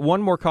to try to get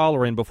one more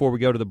caller in before we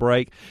go to the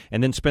break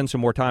and then spend some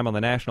more time on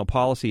the national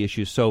policy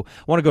issues. So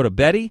I want to go to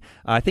Betty.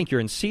 I think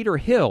you're in Cedar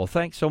Hill.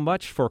 Thanks so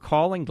much for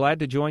calling. Glad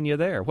to join you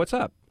there. What's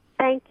up?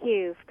 Thank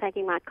you for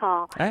taking my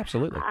call.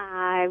 Absolutely.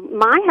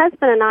 My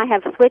husband and I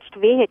have switched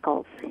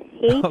vehicles.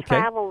 He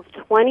travels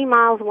 20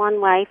 miles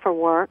one way for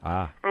work,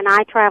 and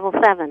I travel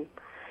 7.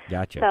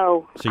 Gotcha.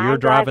 So you're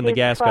driving the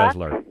gas truck.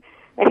 guzzler.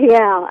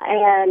 Yeah,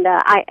 and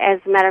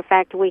as a matter of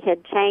fact, we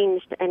had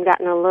changed and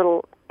gotten a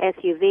little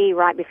SUV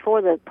right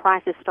before the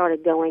prices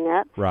started going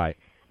up. Right.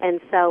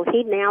 And so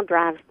he now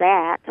drives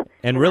that.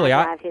 And really,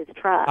 I drive his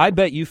truck. I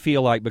bet you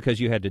feel like because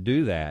you had to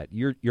do that,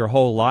 your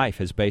whole life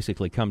has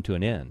basically come to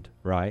an end,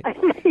 right?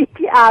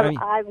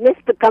 I miss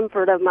the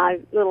comfort of my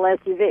little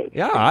SUV.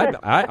 Yeah,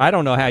 I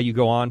don't know how you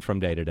go on from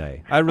day to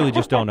day. I really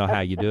just don't know how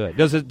you do it.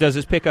 Does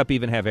this pickup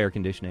even have air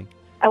conditioning?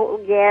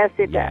 Oh, yes,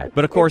 it does.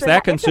 But of course,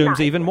 that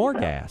consumes even more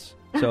gas.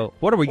 So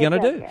what are we going to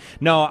do?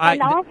 No,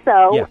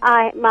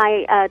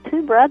 my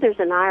 2 brothers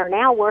and I are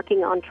now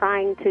working on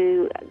trying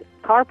to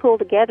carpool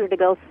together to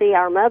go see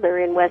our mother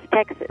in West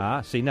Texas.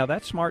 See, now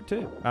that's smart,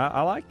 too.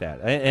 I like that.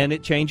 And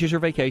it changes your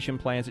vacation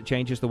plans. It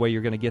changes the way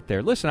you're going to get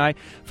there. Listen,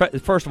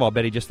 first of all,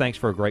 Betty, just thanks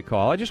for a great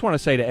call. I just want to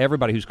say to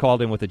everybody who's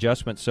called in with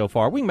adjustments so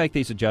far, we can make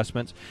these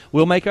adjustments.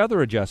 We'll make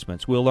other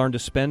adjustments. We'll learn to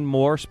spend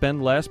more,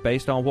 spend less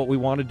based on what we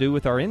want to do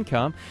with our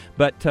income.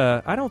 But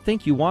I don't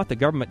think you want the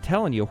government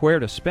telling you where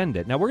to spend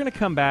it. Now, we're going to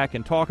come back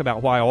and talk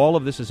about why all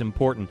of this is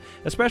important,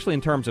 especially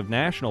in terms of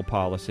national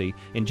policy,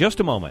 in just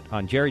a moment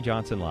on Jerry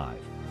Johnson Live.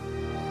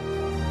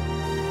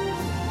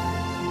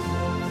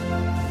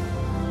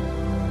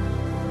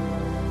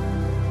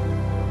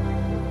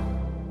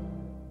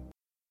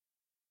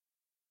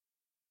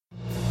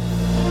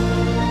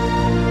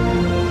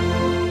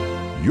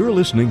 You're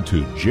listening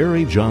to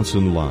Jerry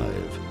Johnson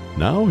Live.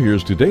 Now,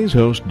 here's today's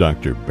host,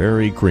 Dr.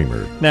 Barry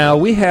Creamer. Now,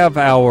 we have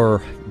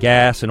our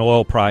gas and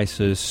oil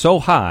prices so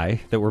high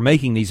that we're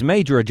making these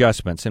major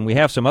adjustments, and we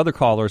have some other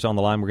callers on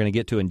the line we're going to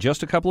get to in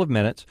just a couple of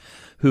minutes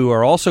who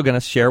are also going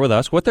to share with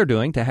us what they're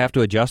doing to have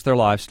to adjust their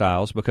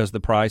lifestyles because of the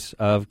price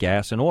of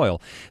gas and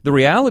oil. The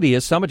reality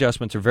is some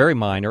adjustments are very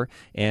minor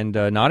and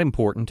not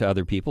important to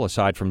other people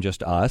aside from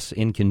just us,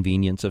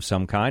 inconvenience of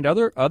some kind.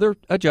 Other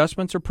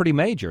adjustments are pretty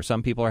major.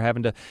 Some people are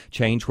having to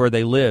change where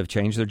they live,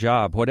 change their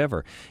job,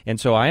 whatever. And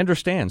so I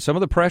understand some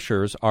of the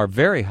pressures are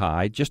very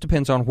high. It just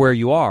depends on where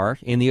you are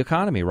in the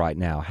economy right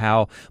now,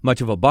 how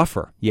much of a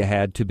buffer you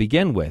had to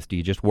begin with. Do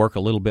you just work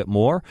a little bit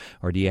more,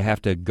 or do you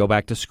have to go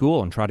back to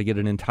school and try to get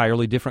an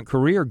entirely different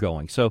career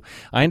going? So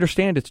I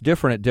understand it's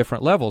different at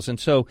different levels. And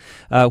so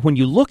when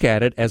you look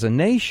at it as a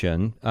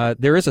nation,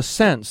 there is a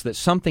sense that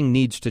something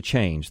needs to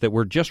change, that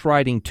we're just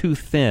riding too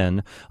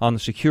thin on the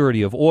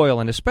security of oil,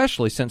 and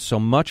especially since so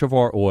much of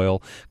our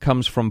oil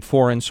comes from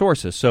foreign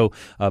sources. So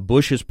President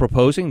Bush is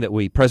proposing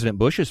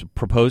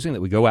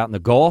that we go out in the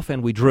Gulf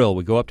and we drill.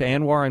 We go up to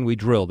Anwar and we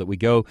drill. That we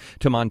go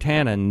to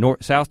Montana and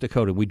South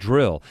Dakota, we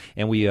drill.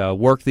 And we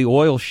work the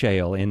oil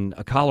shale in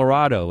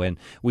Colorado, and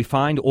we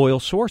find oil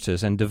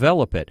sources and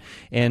develop it.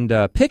 And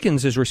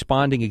Pickens is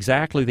responding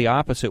exactly the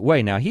opposite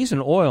way. Now, he's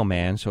an oil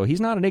man, so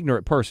he's not an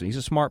ignorant person. He's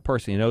a smart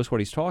person. He knows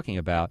what he's talking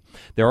about.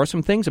 There are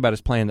some things about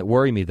his plan that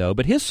worry me, though.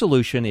 But his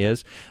solution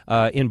is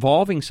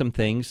involving some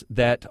things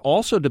that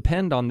also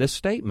depend on this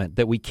statement,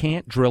 that we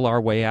can't drill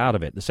our way out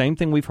of it. The same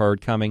thing we've heard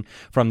coming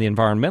from the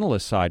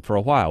environmentalist side for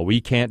a while.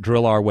 We can't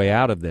drill our way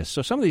out of this.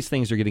 So some of these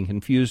things are getting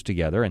confused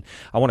together, and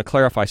I want to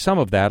clarify some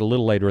of that a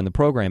little later in the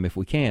program if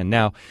we can.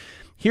 Now,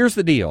 Here's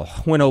the deal.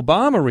 When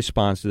Obama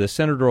responds to this,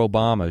 Senator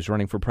Obama, who's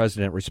running for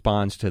president,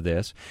 responds to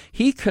this,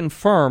 he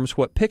confirms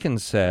what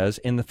Pickens says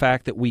in the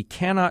fact that we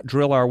cannot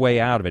drill our way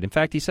out of it. In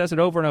fact, he says it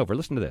over and over.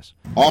 Listen to this.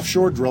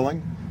 Offshore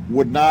drilling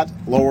would not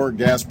lower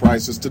gas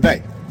prices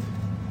today.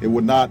 It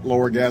would not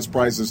lower gas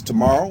prices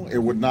tomorrow. It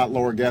would not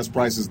lower gas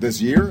prices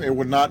this year. It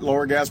would not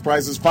lower gas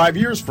prices 5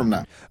 years from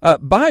now.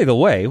 By the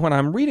way, when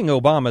I'm reading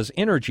Obama's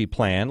energy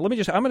plan, I'm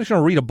just going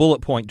to read a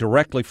bullet point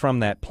directly from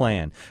that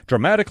plan.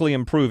 Dramatically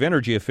improve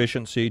energy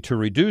efficiency to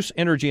reduce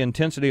energy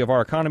intensity of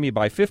our economy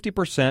by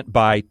 50%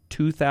 by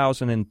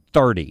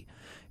 2030.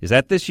 Is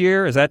that this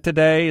year? Is that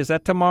today? Is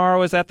that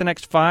tomorrow? Is that the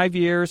next 5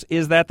 years?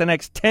 Is that the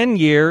next 10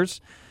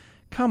 years?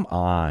 Come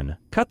on.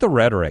 Cut the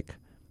rhetoric.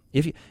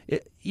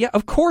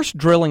 Of course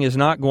drilling is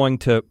not going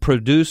to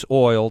produce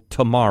oil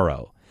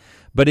tomorrow.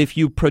 But if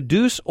you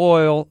produce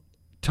oil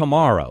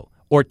tomorrow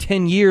or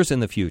 10 years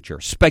in the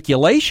future,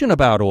 speculation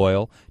about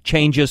oil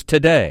changes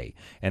today.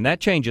 And that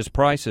changes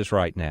prices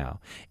right now.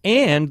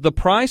 And the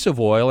price of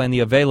oil and the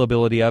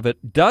availability of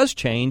it does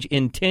change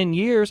in 10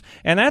 years,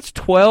 and that's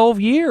 12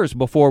 years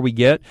before we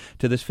get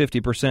to this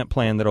 50%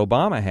 plan that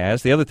Obama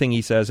has. The other thing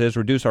he says is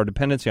reduce our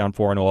dependency on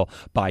foreign oil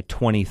by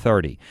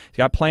 2030. He's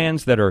got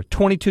plans that are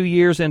 22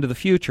 years into the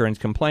future, and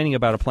he's complaining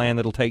about a plan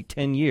that'll take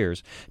 10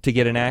 years to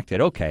get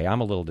enacted. Okay,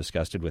 I'm a little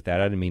disgusted with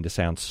that. I didn't mean to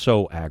sound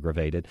so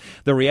aggravated.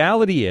 The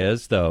reality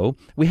is, though,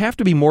 we have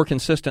to be more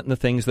consistent in the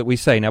things that we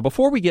say. Now,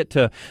 before we get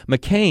to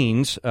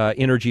McCain's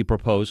energy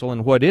proposal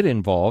and what it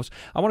involves,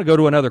 I want to go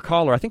to another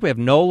caller. I think we have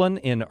Nolan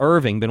in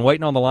Irving. Been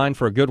waiting on the line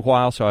for a good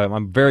while, so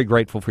I'm very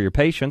grateful for your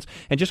patience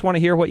and just want to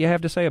hear what you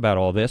have to say about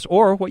all this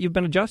or what you've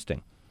been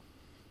adjusting.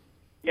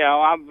 Yeah,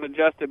 well, I've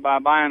adjusted by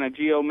buying a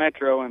Geo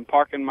Metro and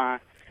parking my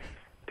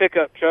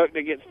pickup truck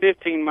that gets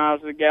 15 miles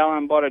to the gallon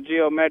and bought a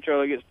Geo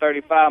Metro that gets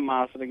 35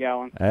 miles to the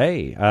gallon.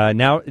 Hey,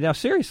 now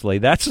seriously,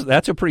 that's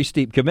a pretty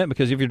steep commitment,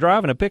 because if you're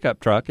driving a pickup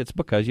truck, it's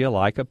because you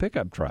like a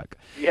pickup truck.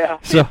 Yeah,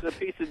 so, it's a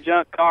piece of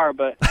junk car,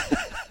 but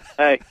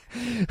hey.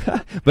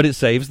 But it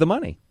saves the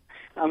money.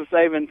 I'm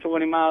saving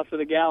 20 miles to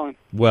the gallon.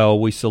 Well,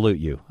 we salute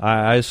you.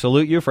 I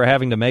salute you for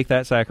having to make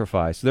that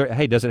sacrifice.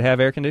 Hey, does it have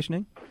air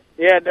conditioning?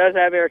 Yeah, it does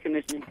have air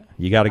conditioning.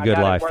 You got a good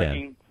life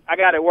then. I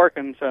got it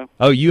working, so.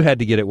 Oh, you had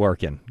to get it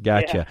working.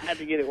 Gotcha. Yeah, I had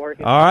to get it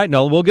working. All right,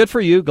 no, well, good for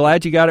you.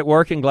 Glad you got it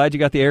working. Glad you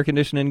got the air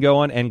conditioning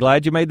going, and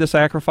glad you made the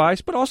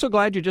sacrifice, but also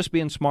glad you're just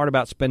being smart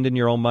about spending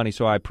your own money,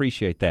 so I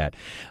appreciate that.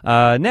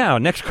 Now,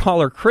 next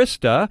caller,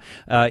 Krista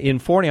in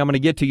Forney. I'm going to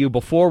get to you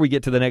before we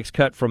get to the next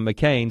cut from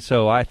McCain,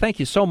 so I thank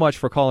you so much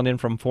for calling in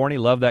from Forney.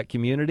 Love that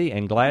community,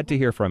 and glad to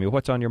hear from you.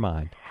 What's on your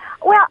mind?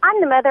 Well, I'm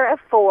the mother of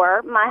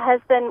 4. My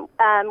husband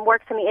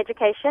works in the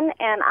education,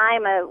 and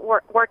I'm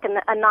work in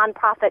a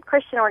nonprofit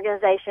Christian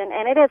organization,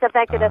 and it has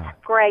affected us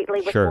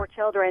greatly with 4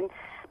 children,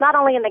 not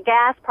only in the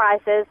gas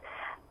prices,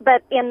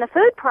 but in the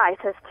food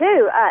prices,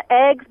 too.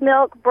 Eggs,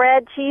 milk,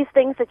 bread, cheese,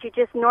 things that you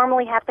just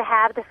normally have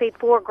to feed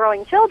 4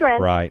 growing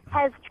children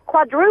has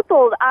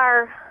quadrupled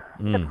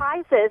the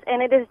prices,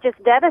 and it is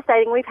just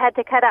devastating. We've had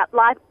to cut out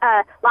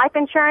life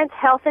insurance,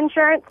 health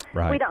insurance.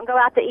 We don't go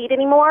out to eat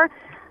anymore.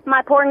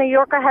 My poor New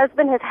Yorker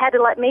husband has had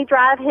to let me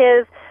drive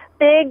his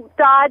big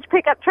Dodge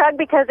pickup truck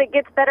because it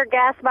gets better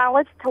gas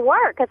mileage to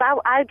work, because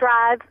I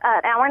drive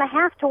an hour and a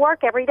half to work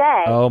every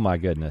day. Oh, my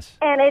goodness.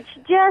 And it's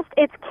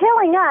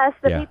killing us,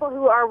 the people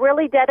who are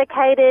really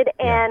dedicated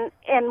and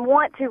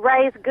want to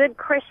raise good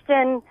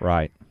Christian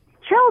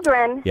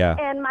children,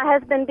 and my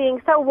husband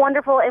being so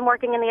wonderful and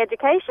working in the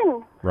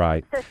education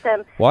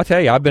system. Well, I'll tell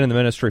you, I've been in the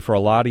ministry for a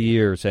lot of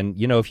years, and,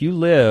 you know, if you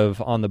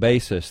live on the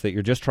basis that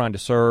you're just trying to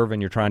serve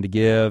and you're trying to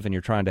give and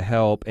you're trying to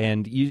help,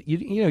 and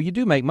you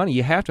do make money,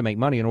 you have to make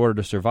money in order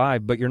to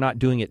survive, but you're not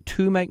doing it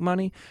to make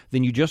money,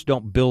 then you just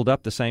don't build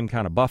up the same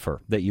kind of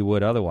buffer that you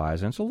would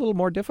otherwise, and it's a little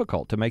more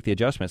difficult to make the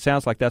adjustment. It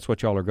sounds like that's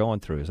what y'all are going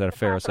through. Is that a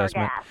fair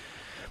assessment?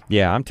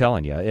 Yeah, I'm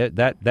telling you,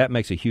 that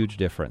makes a huge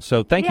difference.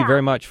 So thank you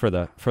very much for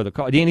the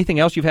call. Anything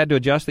else you've had to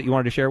adjust that you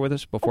wanted to share with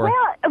us before?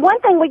 Well,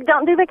 one thing, we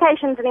don't do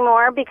vacations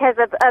anymore because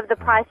of the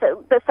price.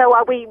 So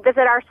we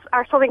visit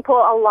our swimming pool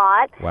a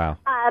lot. Wow.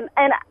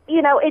 And,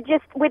 you know,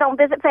 we don't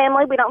visit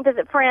family. We don't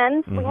visit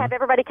friends. Mm-hmm. We have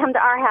everybody come to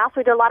our house.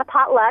 We do a lot of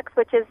potlucks,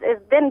 which has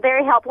been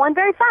very helpful and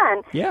very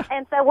fun. Yeah.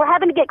 And so we're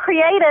having to get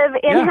creative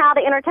in how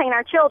to entertain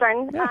our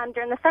children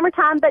during the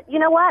summertime. But you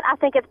know what? I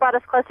think it's brought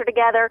us closer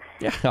together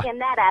in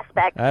that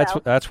aspect.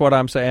 That's what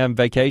I'm saying.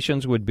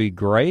 Vacations would be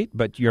great,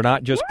 but you're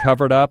not just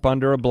covered up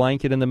under a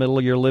blanket in the middle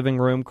of your living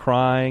room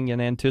crying and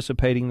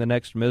anticipating the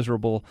next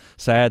miserable,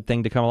 sad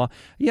thing to come along.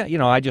 Yeah, you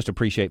know, I just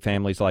appreciate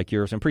families like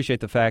yours and appreciate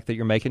the fact that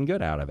you're making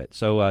good out of it.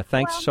 So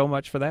thanks so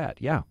much for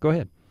that. Yeah, go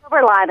ahead.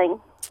 Silver lining.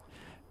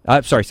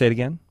 Sorry, say it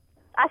again.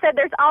 I said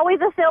there's always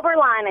a silver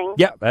lining.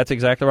 Yeah, that's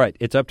exactly right.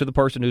 It's up to the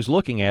person who's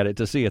looking at it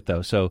to see it,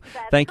 though. So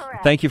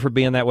thank you for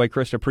being that way,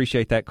 Krista.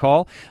 Appreciate that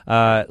call.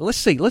 Let's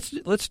see. Let's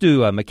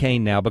do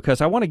McCain now,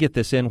 because I want to get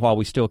this in while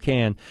we still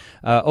can.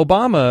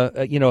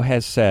 Obama,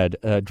 has said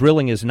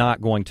drilling is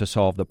not going to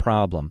solve the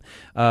problem.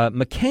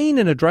 McCain,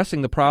 in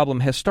addressing the problem,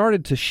 has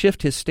started to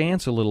shift his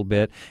stance a little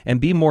bit and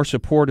be more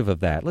supportive of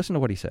that. Listen to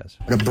what he says.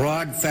 A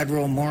broad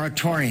federal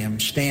moratorium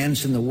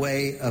stands in the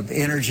way of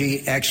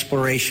energy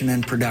exploration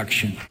and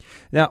production.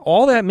 Now,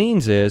 all that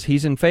means is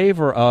he's in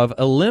favor of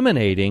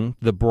eliminating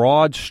the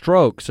broad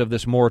strokes of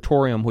this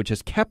moratorium, which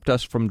has kept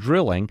us from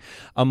drilling,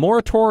 a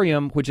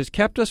moratorium which has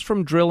kept us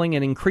from drilling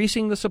and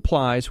increasing the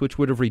supplies, which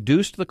would have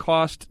reduced the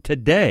cost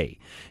today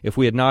if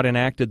we had not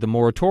enacted the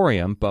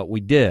moratorium, but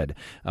we did.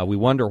 We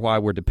wonder why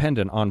we're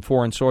dependent on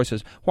foreign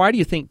sources. Why do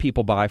you think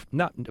people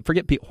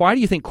why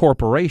do you think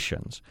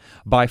corporations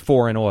buy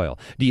foreign oil?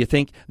 Do you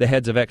think the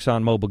heads of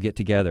ExxonMobil get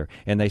together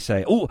and they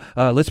say,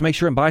 let's make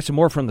sure and buy some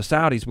more from the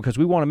Saudis because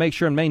we want to make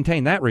sure and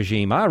maintain that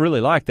regime. I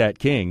really like that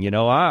king.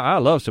 I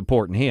love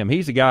supporting him.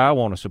 He's the guy I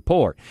want to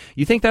support.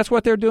 You think that's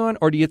what they're doing?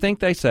 Or do you think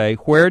they say,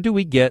 where do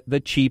we get the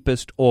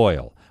cheapest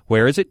oil?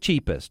 Where is it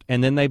cheapest?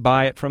 And then they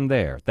buy it from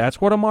there. That's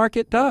what a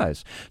market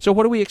does. So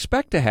what do we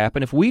expect to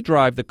happen if we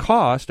drive the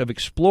cost of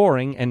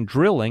exploring and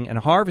drilling and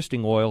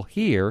harvesting oil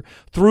here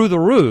through the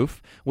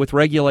roof with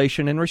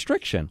regulation and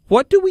restriction?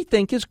 What do we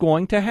think is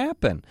going to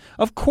happen?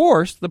 Of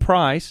course, the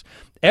price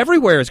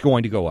everywhere is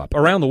going to go up.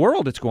 Around the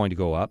world it's going to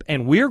go up,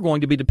 and we're going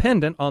to be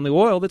dependent on the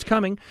oil that's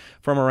coming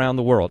from around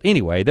the world.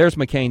 Anyway, there's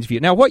McCain's view.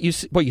 Now, what you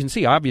can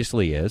see,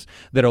 obviously, is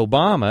that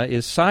Obama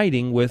is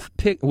siding with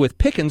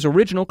Pickens'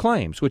 original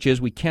claims, which is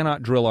we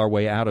cannot drill our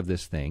way out of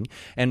this thing,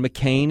 and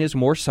McCain is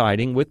more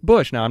siding with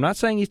Bush. Now, I'm not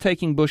saying he's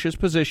taking Bush's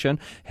position.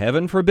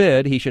 Heaven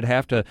forbid he should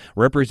have to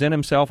represent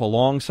himself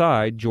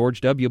alongside George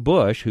W.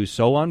 Bush, who's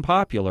so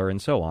unpopular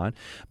and so on.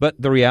 But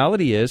the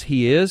reality is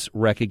he is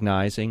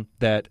recognizing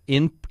that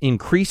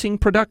increasing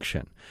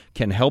production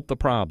can help the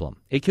problem.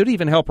 It could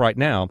even help right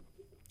now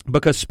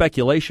because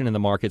speculation in the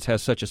markets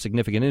has such a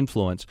significant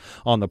influence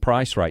on the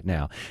price right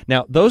now.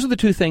 Now, those are the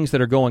two things that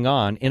are going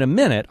on. In a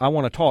minute, I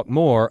want to talk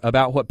more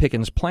about what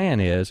Pickens' plan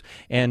is,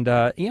 and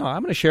I'm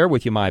going to share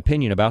with you my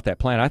opinion about that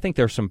plan. I think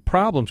there's some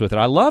problems with it.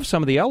 I love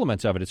some of the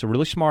elements of it. It's a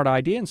really smart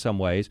idea in some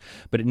ways,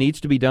 but it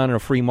needs to be done in a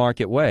free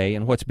market way,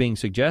 and what's being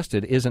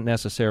suggested isn't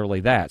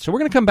necessarily that. So we're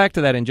going to come back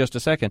to that in just a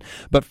second.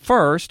 But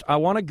first, I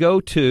want to go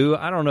to,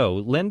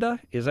 Linda,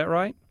 is that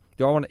right?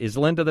 Is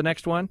Linda the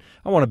next one?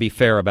 I want to be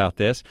fair about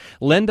this.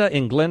 Linda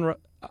in Glen...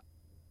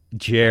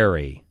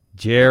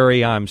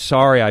 Jerry, I'm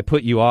sorry I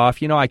put you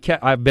off.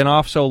 I've been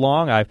off so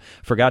long, I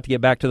forgot to get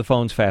back to the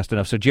phones fast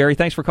enough. So, Jerry,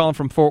 thanks for calling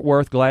from Fort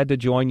Worth. Glad to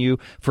join you.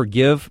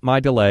 Forgive my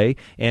delay,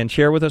 and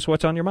share with us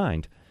what's on your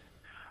mind.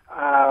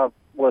 I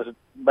was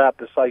about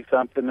to say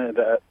something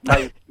that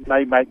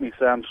may make me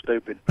sound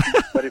stupid.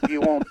 But if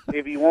you want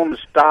to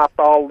stop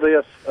all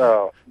this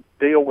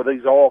deal with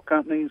these oil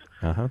companies,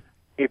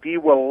 if you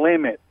will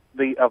limit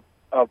the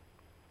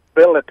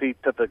ability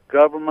to the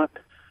government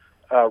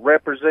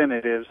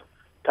representatives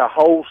to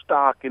hold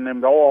stock in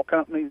them oil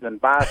companies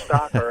and buy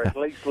stock, or at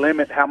least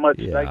limit how much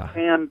they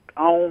can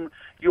own,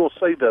 you'll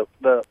see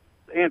the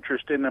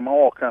interest in them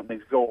oil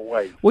companies go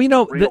away.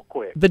 Well, real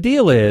quick. The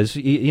deal is,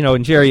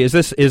 and Jerry, is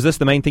this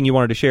the main thing you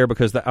wanted to share?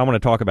 Because I want to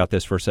talk about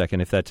this for a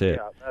second, if that's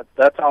it. Yeah,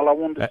 that's all I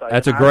wanted to say.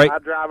 That's a great. I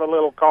drive a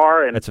little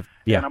car and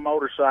a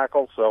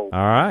motorcycle, so all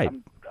right.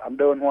 I'm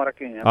doing what I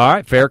can. All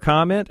right, fair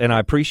comment, and I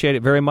appreciate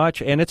it very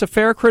much. And it's a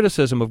fair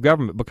criticism of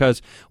government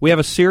because we have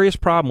a serious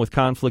problem with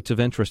conflicts of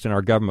interest in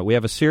our government. We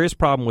have a serious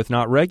problem with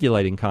not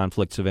regulating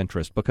conflicts of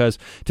interest because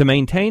to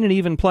maintain an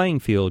even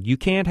playing field, you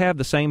can't have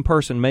the same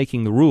person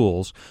making the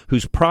rules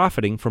who's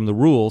profiting from the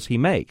rules he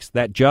makes.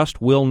 That just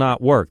will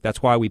not work.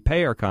 That's why we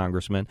pay our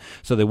congressmen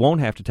so they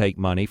won't have to take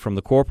money from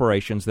the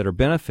corporations that are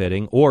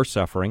benefiting or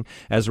suffering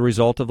as a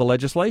result of the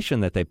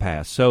legislation that they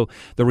pass. So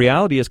the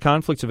reality is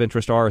conflicts of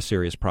interest are a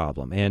serious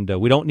problem. And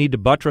we don't need to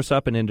buttress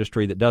up an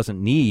industry that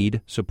doesn't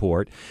need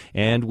support,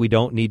 and we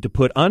don't need to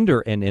put under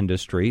an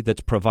industry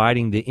that's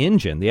providing the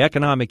engine, the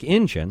economic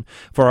engine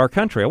for our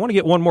country. I want to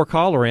get one more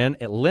caller in,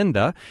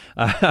 Linda.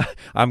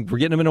 We're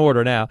getting them in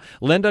order now.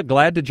 Linda,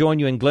 glad to join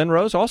you in Glen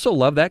Rose. Also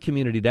love that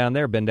community down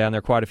there. Been down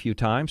there quite a few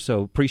times,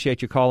 so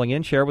appreciate you calling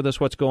in. Share with us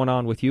what's going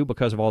on with you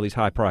because of all these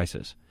high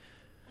prices.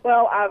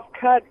 Well, I've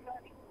cut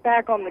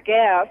back on the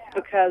gas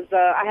because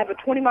I have a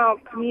 20-mile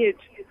commute.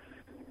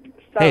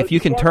 So hey, if you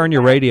can turn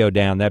your radio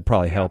down, that'd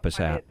probably help us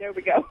out. There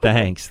we go.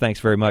 Thanks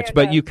very much. And,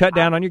 but you cut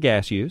down on your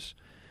gas use.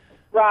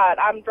 Right.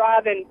 I'm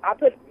driving. I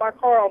put my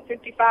car on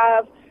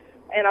 55,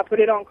 and I put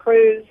it on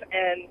cruise,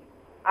 and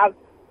I've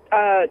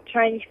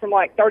changed from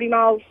like 30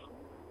 miles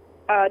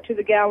to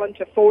the gallon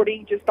to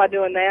 40 just by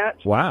doing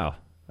that. Wow.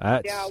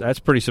 That's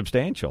pretty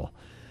substantial.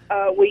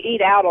 We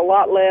eat out a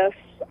lot less.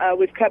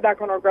 We've cut back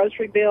on our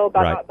grocery bill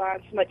by not buying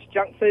so much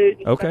junk food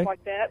and stuff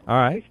like that. All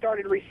right. We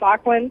started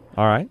recycling.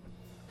 All right.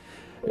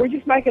 We're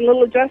just making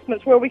little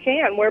adjustments where we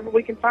can, wherever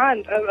we can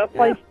find a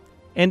place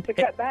to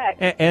cut back.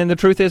 And the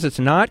truth is, it's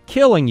not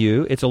killing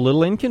you. It's a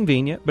little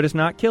inconvenient, but it's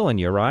not killing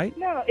you, right?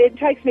 No, it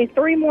takes me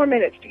 3 more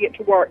minutes to get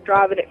to work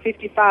driving at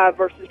 55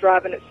 versus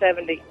driving at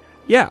 70.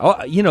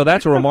 Yeah,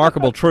 that's a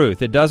remarkable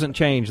truth. It doesn't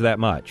change that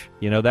much.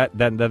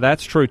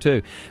 That's true,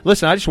 too.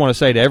 Listen, I just want to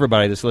say to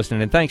everybody that's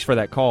listening, and thanks for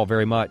that call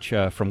very much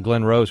from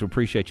Glen Rose. We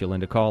appreciate you,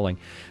 Linda, calling.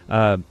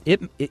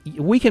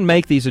 We can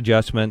make these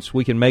adjustments.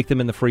 We can make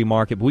them in the free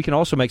market, but we can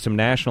also make some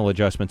national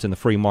adjustments in the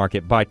free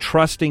market by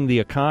trusting the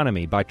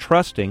economy, by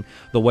trusting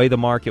the way the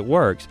market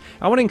works.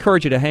 I want to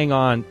encourage you to hang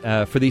on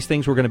for these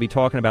things we're going to be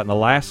talking about in the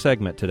last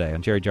segment today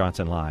on Jerry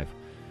Johnson Live.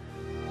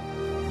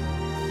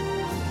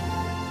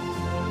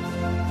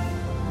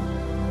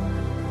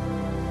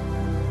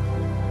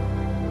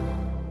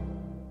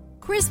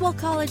 Criswell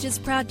College is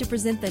proud to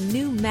present the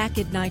new Mac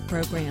at Night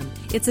program.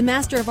 It's a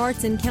Master of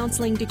Arts in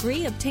Counseling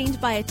degree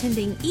obtained by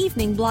attending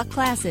evening block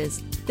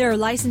classes. There are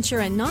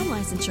licensure and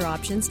non-licensure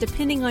options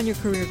depending on your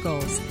career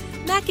goals.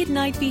 Mac at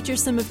Night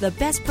features some of the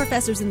best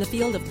professors in the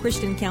field of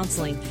Christian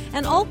counseling,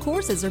 and all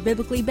courses are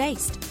biblically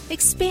based.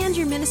 Expand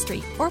your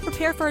ministry or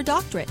prepare for a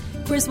doctorate.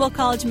 Criswell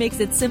College makes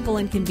it simple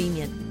and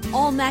convenient.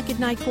 All Mac at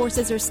Night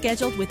courses are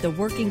scheduled with the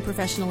working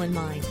professional in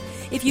mind.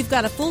 If you've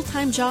got a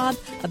full-time job,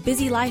 a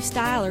busy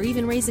lifestyle, or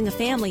even raising a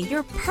family,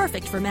 you're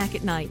perfect for Mac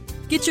at Night.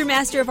 Get your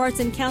Master of Arts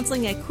in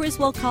Counseling at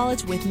Criswell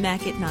College with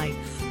Mac at Night.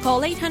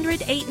 Call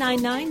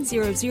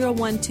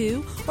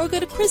 800-899-0012 or go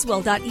to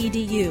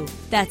criswell.edu.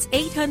 That's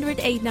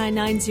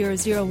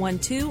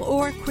 800-899-0012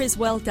 or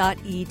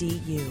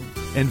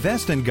criswell.edu.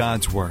 Invest in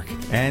God's work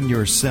and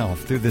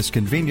yourself through this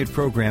convenient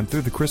program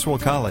through the Criswell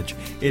College.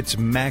 It's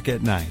Mac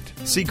at Night.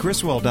 See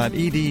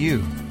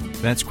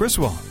criswell.edu. That's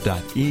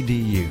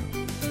criswell.edu.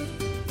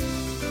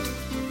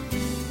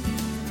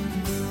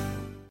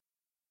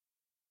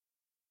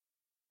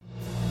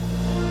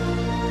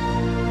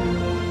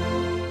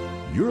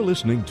 You're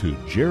listening to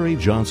Jerry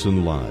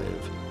Johnson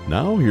Live.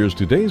 Now, here's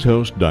today's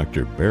host,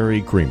 Dr.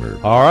 Barry Creamer.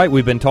 All right,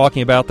 we've been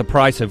talking about the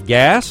price of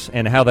gas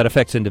and how that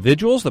affects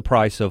individuals, the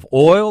price of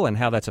oil and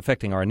how that's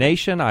affecting our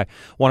nation. I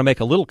want to make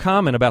a little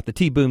comment about the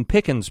T. Boone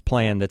Pickens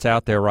plan that's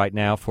out there right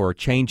now for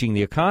changing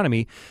the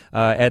economy.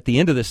 At the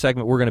end of this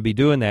segment, we're going to be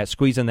doing that,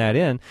 squeezing that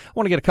in. I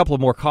want to get a couple of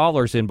more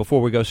callers in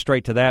before we go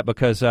straight to that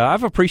because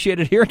I've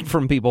appreciated hearing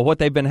from people what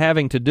they've been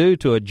having to do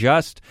to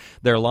adjust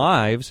their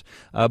lives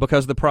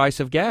because of the price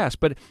of gas.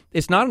 But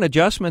it's not an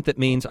adjustment that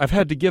means I've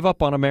had to give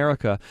up on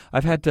America.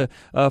 I've had to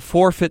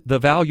forfeit the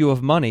value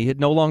of money. It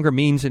no longer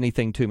means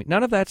anything to me.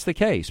 None of that's the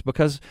case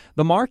because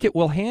the market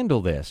will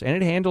handle this, and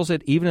it handles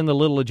it even in the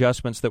little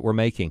adjustments that we're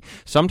making.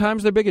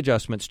 Sometimes they're big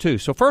adjustments, too.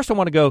 So first I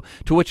want to go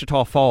to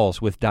Wichita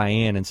Falls with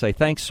Diane and say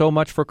thanks so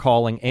much for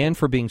calling and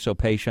for being so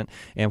patient.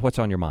 And what's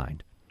on your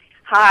mind?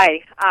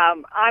 Hi,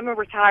 I'm a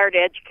retired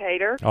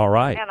educator. All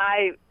right. And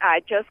I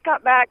just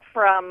got back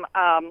from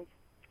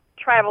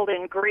traveled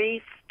in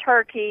Greece,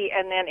 Turkey,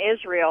 and then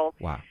Israel.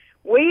 Wow.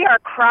 We are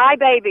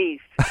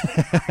crybabies.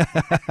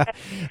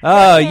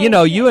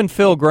 You and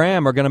Phil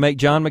Graham are going to make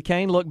John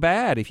McCain look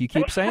bad if you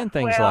keep saying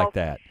things like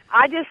that.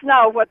 I just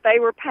know what they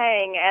were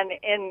paying, and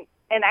in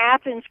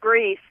Athens,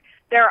 Greece,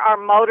 there are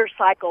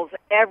motorcycles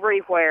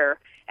everywhere,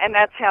 and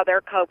that's how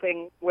they're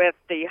coping with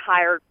the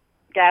higher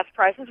gas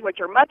prices, which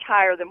are much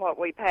higher than what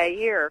we pay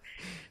here.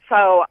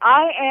 So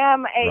I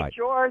am a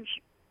George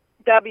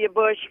W.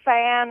 Bush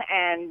fan,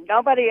 and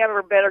nobody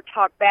ever better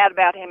talk bad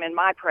about him in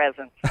my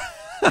presence.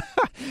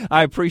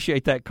 I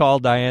appreciate that call,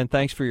 Diane.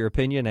 Thanks for your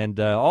opinion, and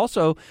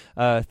also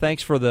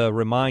thanks for the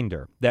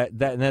reminder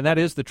that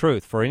is the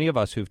truth for any of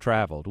us who've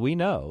traveled. We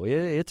know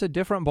it's a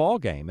different ball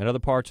game in other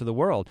parts of the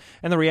world,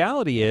 and the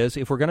reality is,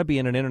 if we're going to be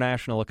in an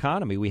international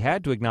economy, we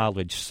had to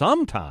acknowledge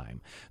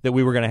sometime that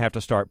we were going to have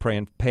to start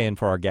paying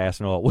for our gas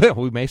and oil. Well,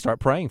 we may start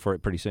praying for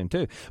it pretty soon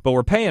too, but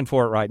we're paying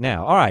for it right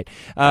now. All right,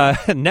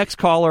 next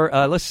caller.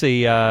 Let's see.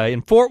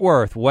 In Fort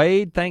Worth,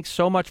 Wade. Thanks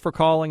so much for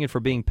calling and for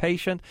being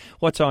patient.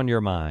 What's on your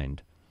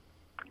mind?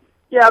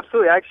 Yeah,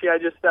 absolutely. Actually,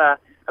 I've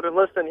been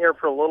listening here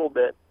for a little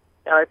bit,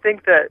 and I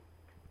think that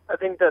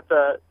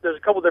there's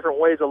a couple different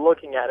ways of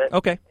looking at it.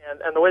 Okay.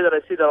 And the way that I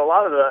see that a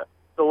lot of the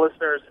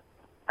listeners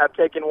have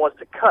taken was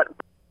to cut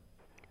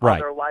on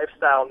their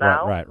lifestyle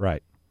now.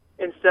 Right.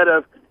 Instead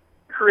of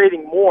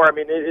creating more. I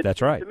mean,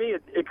 that's right. To me,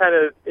 it kind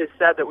of is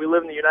sad that we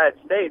live in the United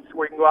States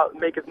where you can go out and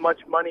make as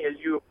much money as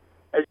you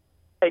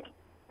make,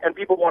 and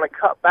people want to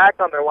cut back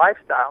on their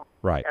lifestyle.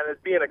 Right. And as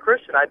being a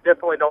Christian, I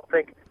definitely don't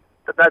think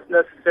that's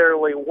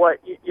necessarily what,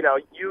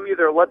 you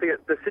either let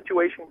the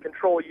situation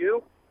control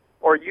you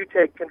or you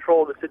take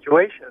control of the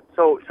situation.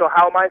 So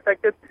how am I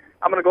affected?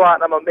 I'm going to go out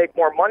and I'm going to make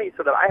more money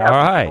so that I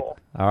have control.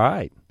 All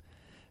right.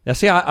 Now,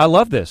 see, I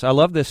love this. I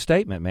love this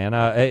statement,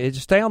 man.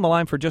 Stay on the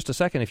line for just a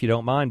second, if you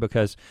don't mind,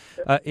 because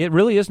it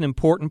really is an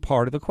important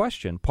part of the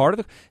question.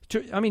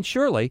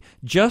 Surely,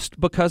 just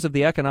because of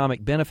the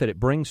economic benefit it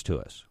brings to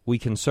us, we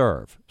can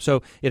serve.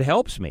 So it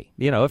helps me.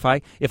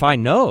 If I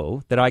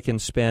know that I can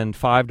spend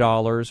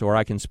 $5 or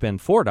I can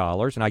spend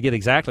 $4 and I get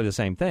exactly the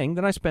same thing,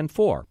 then I spend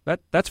 $4.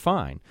 That's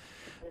fine.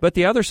 But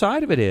the other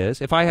side of it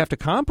is, if I have to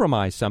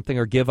compromise something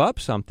or give up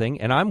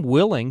something, and I'm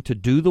willing to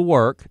do the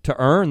work to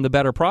earn the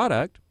better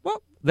product,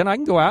 well, then I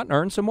can go out and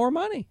earn some more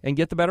money and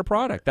get the better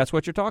product. That's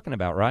what you're talking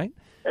about, right?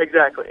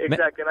 Exactly. And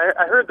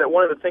I heard that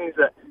one of the things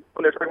that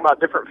when they're talking about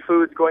different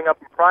foods going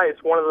up in price,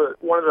 one of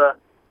the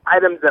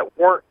items that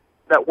were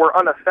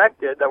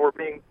unaffected, that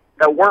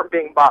weren't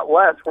being bought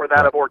less, were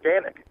that of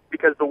organic,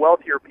 because the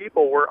wealthier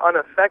people were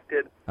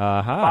unaffected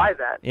by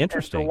that.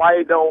 Interesting. And so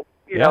why don't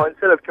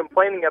instead of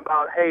complaining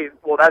about, hey,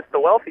 well, that's the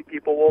wealthy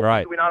people, well,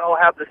 do we not all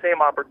have the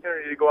same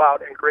opportunity to go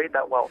out and create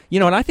that wealth?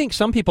 And I think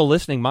some people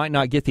listening might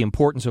not get the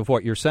importance of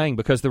what you're saying,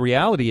 because the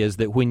reality is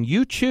that when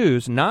you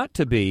choose not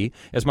to be,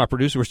 as my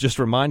producer was just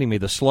reminding me,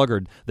 the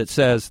sluggard that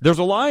says, there's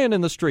a lion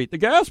in the street, the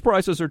gas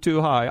prices are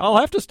too high, I'll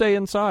have to stay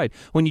inside.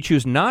 When you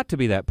choose not to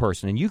be that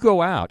person and you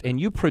go out and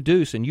you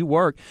produce and you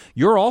work,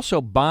 you're also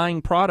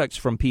buying products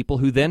from people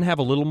who then have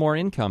a little more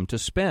income to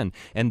spend.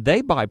 And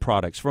they buy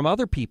products from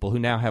other people who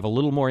now have a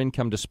little more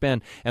income to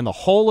spend, and the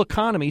whole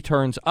economy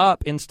turns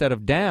up instead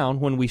of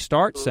down when we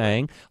start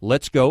saying,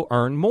 let's go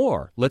earn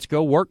more, let's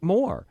go work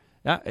more.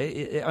 I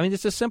mean,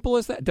 it's as simple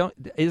as that.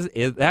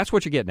 That's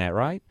what you're getting at,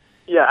 right?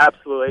 Yeah,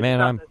 absolutely.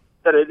 Man,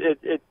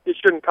 it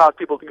shouldn't cause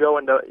people to go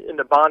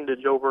into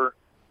bondage over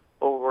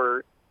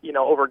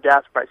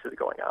gas prices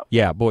going up.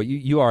 Yeah, boy,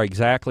 you are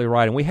exactly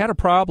right. And we had a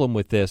problem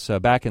with this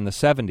back in the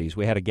 70s.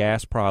 We had a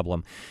gas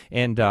problem.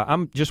 And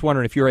I'm just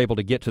wondering if you're able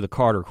to get to the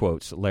Carter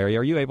quotes, Larry.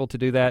 Are you able to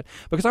do that?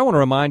 Because I want to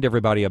remind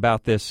everybody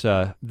about this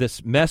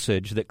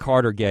message that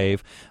Carter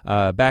gave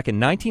back in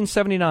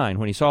 1979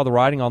 when he saw the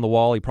writing on the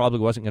wall. He probably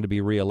wasn't going to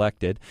be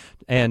reelected.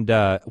 And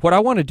what I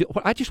want to do,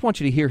 I just want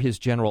you to hear his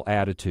general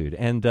attitude.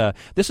 And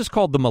this is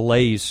called the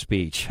malaise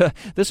speech.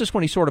 This is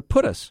when he sort of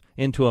put us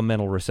into a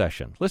mental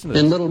recession. Listen to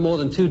this. In little more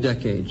than 2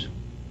 decades,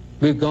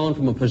 we've gone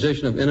from a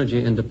position of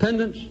energy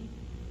independence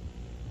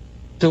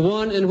to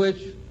one in which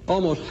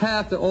almost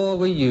half the oil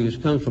we use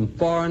comes from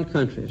foreign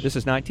countries. This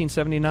is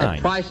 1979. At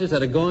prices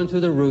that are going through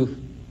the roof.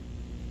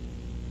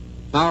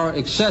 Our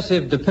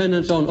excessive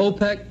dependence on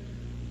OPEC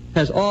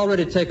has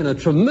already taken a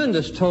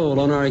tremendous toll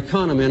on our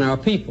economy and our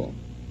people.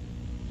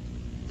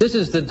 This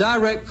is the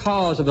direct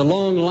cause of the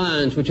long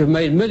lines which have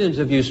made millions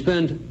of you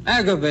spend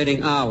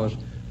aggravating hours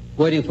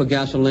waiting for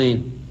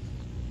gasoline.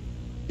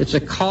 It's a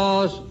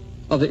cause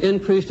of the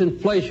increased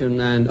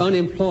inflation and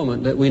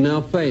unemployment that we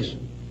now face.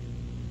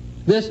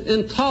 This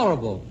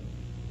intolerable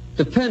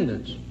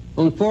dependence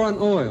on foreign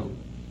oil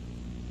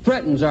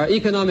threatens our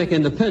economic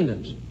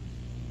independence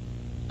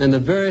and the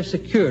very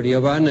security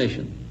of our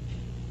nation.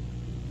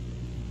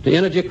 The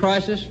energy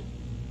crisis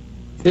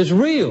is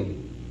real.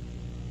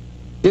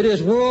 It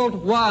is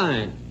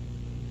worldwide.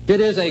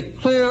 It is a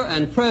clear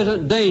and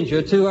present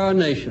danger to our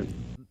nation.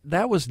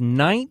 That was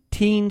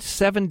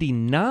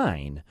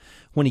 1979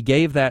 when he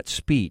gave that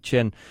speech,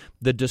 and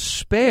the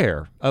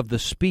despair of the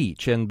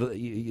speech, and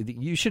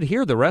you should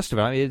hear the rest of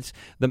it. I mean,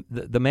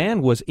 the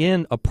man was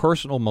in a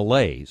personal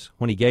malaise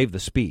when he gave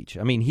the speech.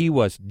 I mean, he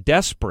was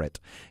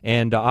desperate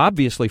and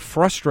obviously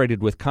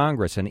frustrated with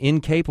Congress and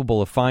incapable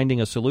of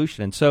finding a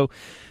solution. And so,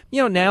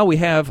 now we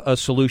have a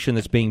solution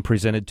that's being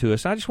presented to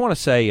us. I just want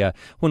to say,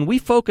 when we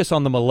focus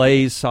on the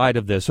malaise side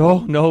of this, oh,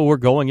 no, we're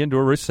going into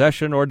a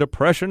recession or a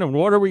depression, and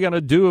what are we going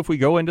to do if we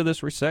go into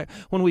this recession?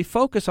 When we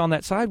focus on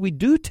that side, we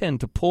do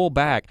tend to pull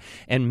back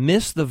and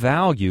miss the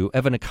value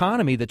of an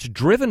economy that's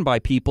driven by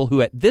people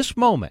who at this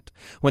moment,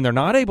 when they're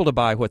not able to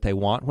buy what they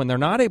want, when they're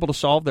not able to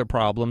solve their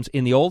problems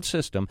in the old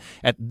system,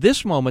 at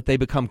this moment they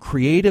become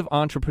creative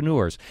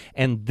entrepreneurs.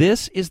 And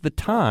this is the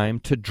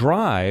time to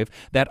drive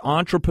that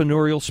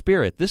entrepreneurial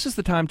spirit. This is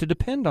the time to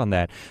depend on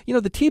that.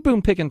 The T.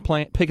 Boone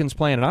Pickens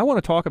plan, and I want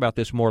to talk about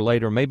this more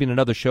later. Maybe in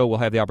another show we'll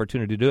have the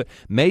opportunity to do it.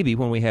 Maybe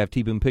when we have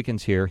T. Boone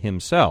Pickens here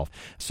himself.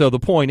 So the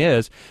point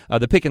is,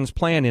 the Pickens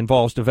plan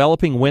involves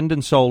developing wind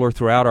and solar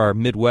throughout our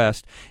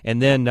Midwest,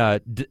 and then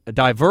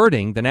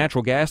diverting the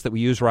natural gas that we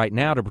use right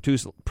now to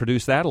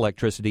produce that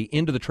electricity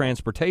into the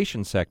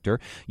transportation sector,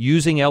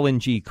 using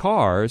LNG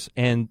cars,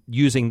 and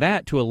using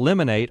that to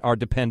eliminate our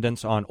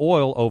dependence on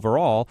oil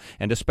overall,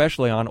 and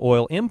especially on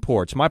oil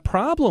imports. My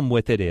problem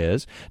with it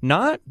is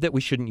not that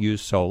we shouldn't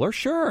use solar.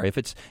 Sure, if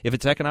it's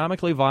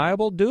economically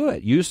viable, do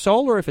it. Use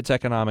solar if it's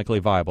economically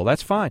viable.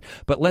 That's fine.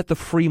 But let the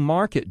free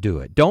market do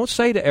it. Don't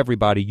say to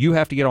everybody, you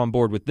have to get on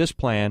board with this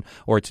plan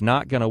or it's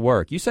not going to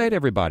work. You say to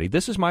everybody,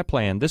 this is my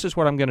plan. This is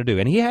what I'm going to do.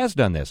 And he has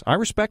done this. I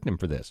respect him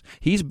for this.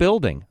 He's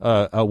building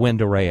a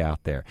wind array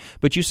out there.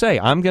 But you say,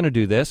 I'm going to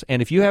do this.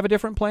 And if you have a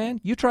different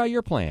plan, you try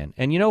your plan.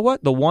 And you know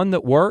what? The one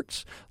that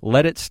works,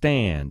 let it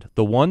stand.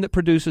 The one that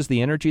produces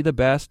the energy the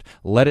best,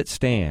 let it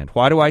stand.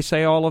 Why do I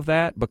say all of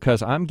that?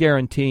 Because I'm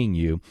guaranteeing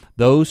you,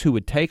 those who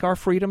would take our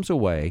freedoms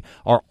away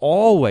are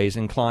always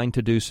inclined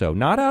to do so.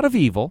 Not out of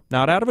evil,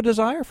 not out of a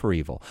desire for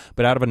evil,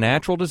 but out of a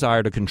natural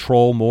desire to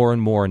control more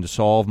and more and to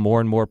solve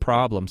more and more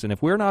problems. And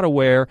if we're not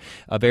aware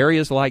of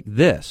areas like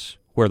this,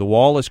 where the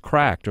wall is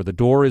cracked or the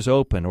door is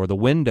open or the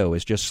window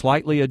is just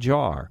slightly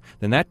ajar,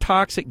 then that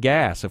toxic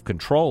gas of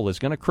control is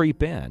going to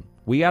creep in.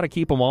 We got to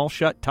keep them all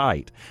shut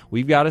tight.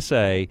 We've got to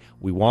say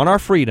we want our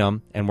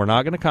freedom, and we're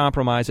not going to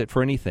compromise it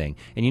for anything.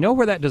 And you know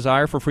where that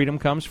desire for freedom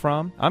comes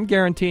from? I'm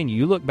guaranteeing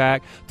you look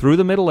back through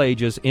the Middle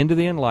Ages into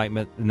the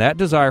Enlightenment, and that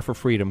desire for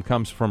freedom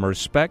comes from a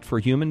respect for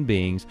human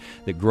beings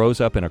that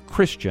grows up in a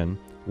Christian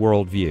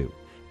worldview.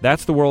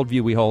 That's the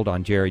worldview we hold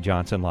on Jerry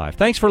Johnson Live.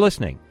 Thanks for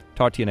listening.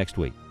 Talk to you next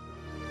week.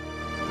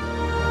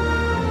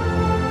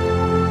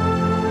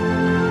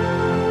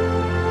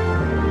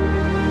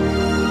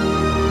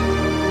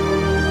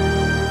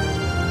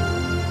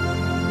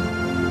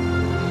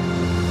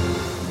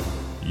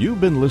 You've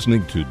been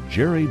listening to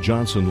Jerry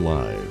Johnson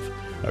Live,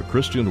 a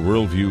Christian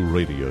Worldview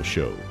radio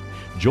show.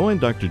 Join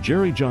Dr.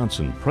 Jerry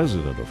Johnson,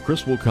 president of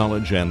Criswell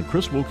College and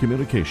Criswell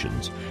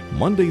Communications,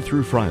 Monday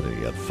through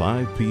Friday at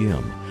 5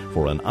 p.m.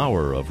 for an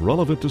hour of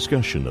relevant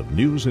discussion of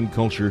news and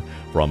culture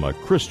from a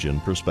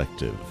Christian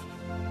perspective.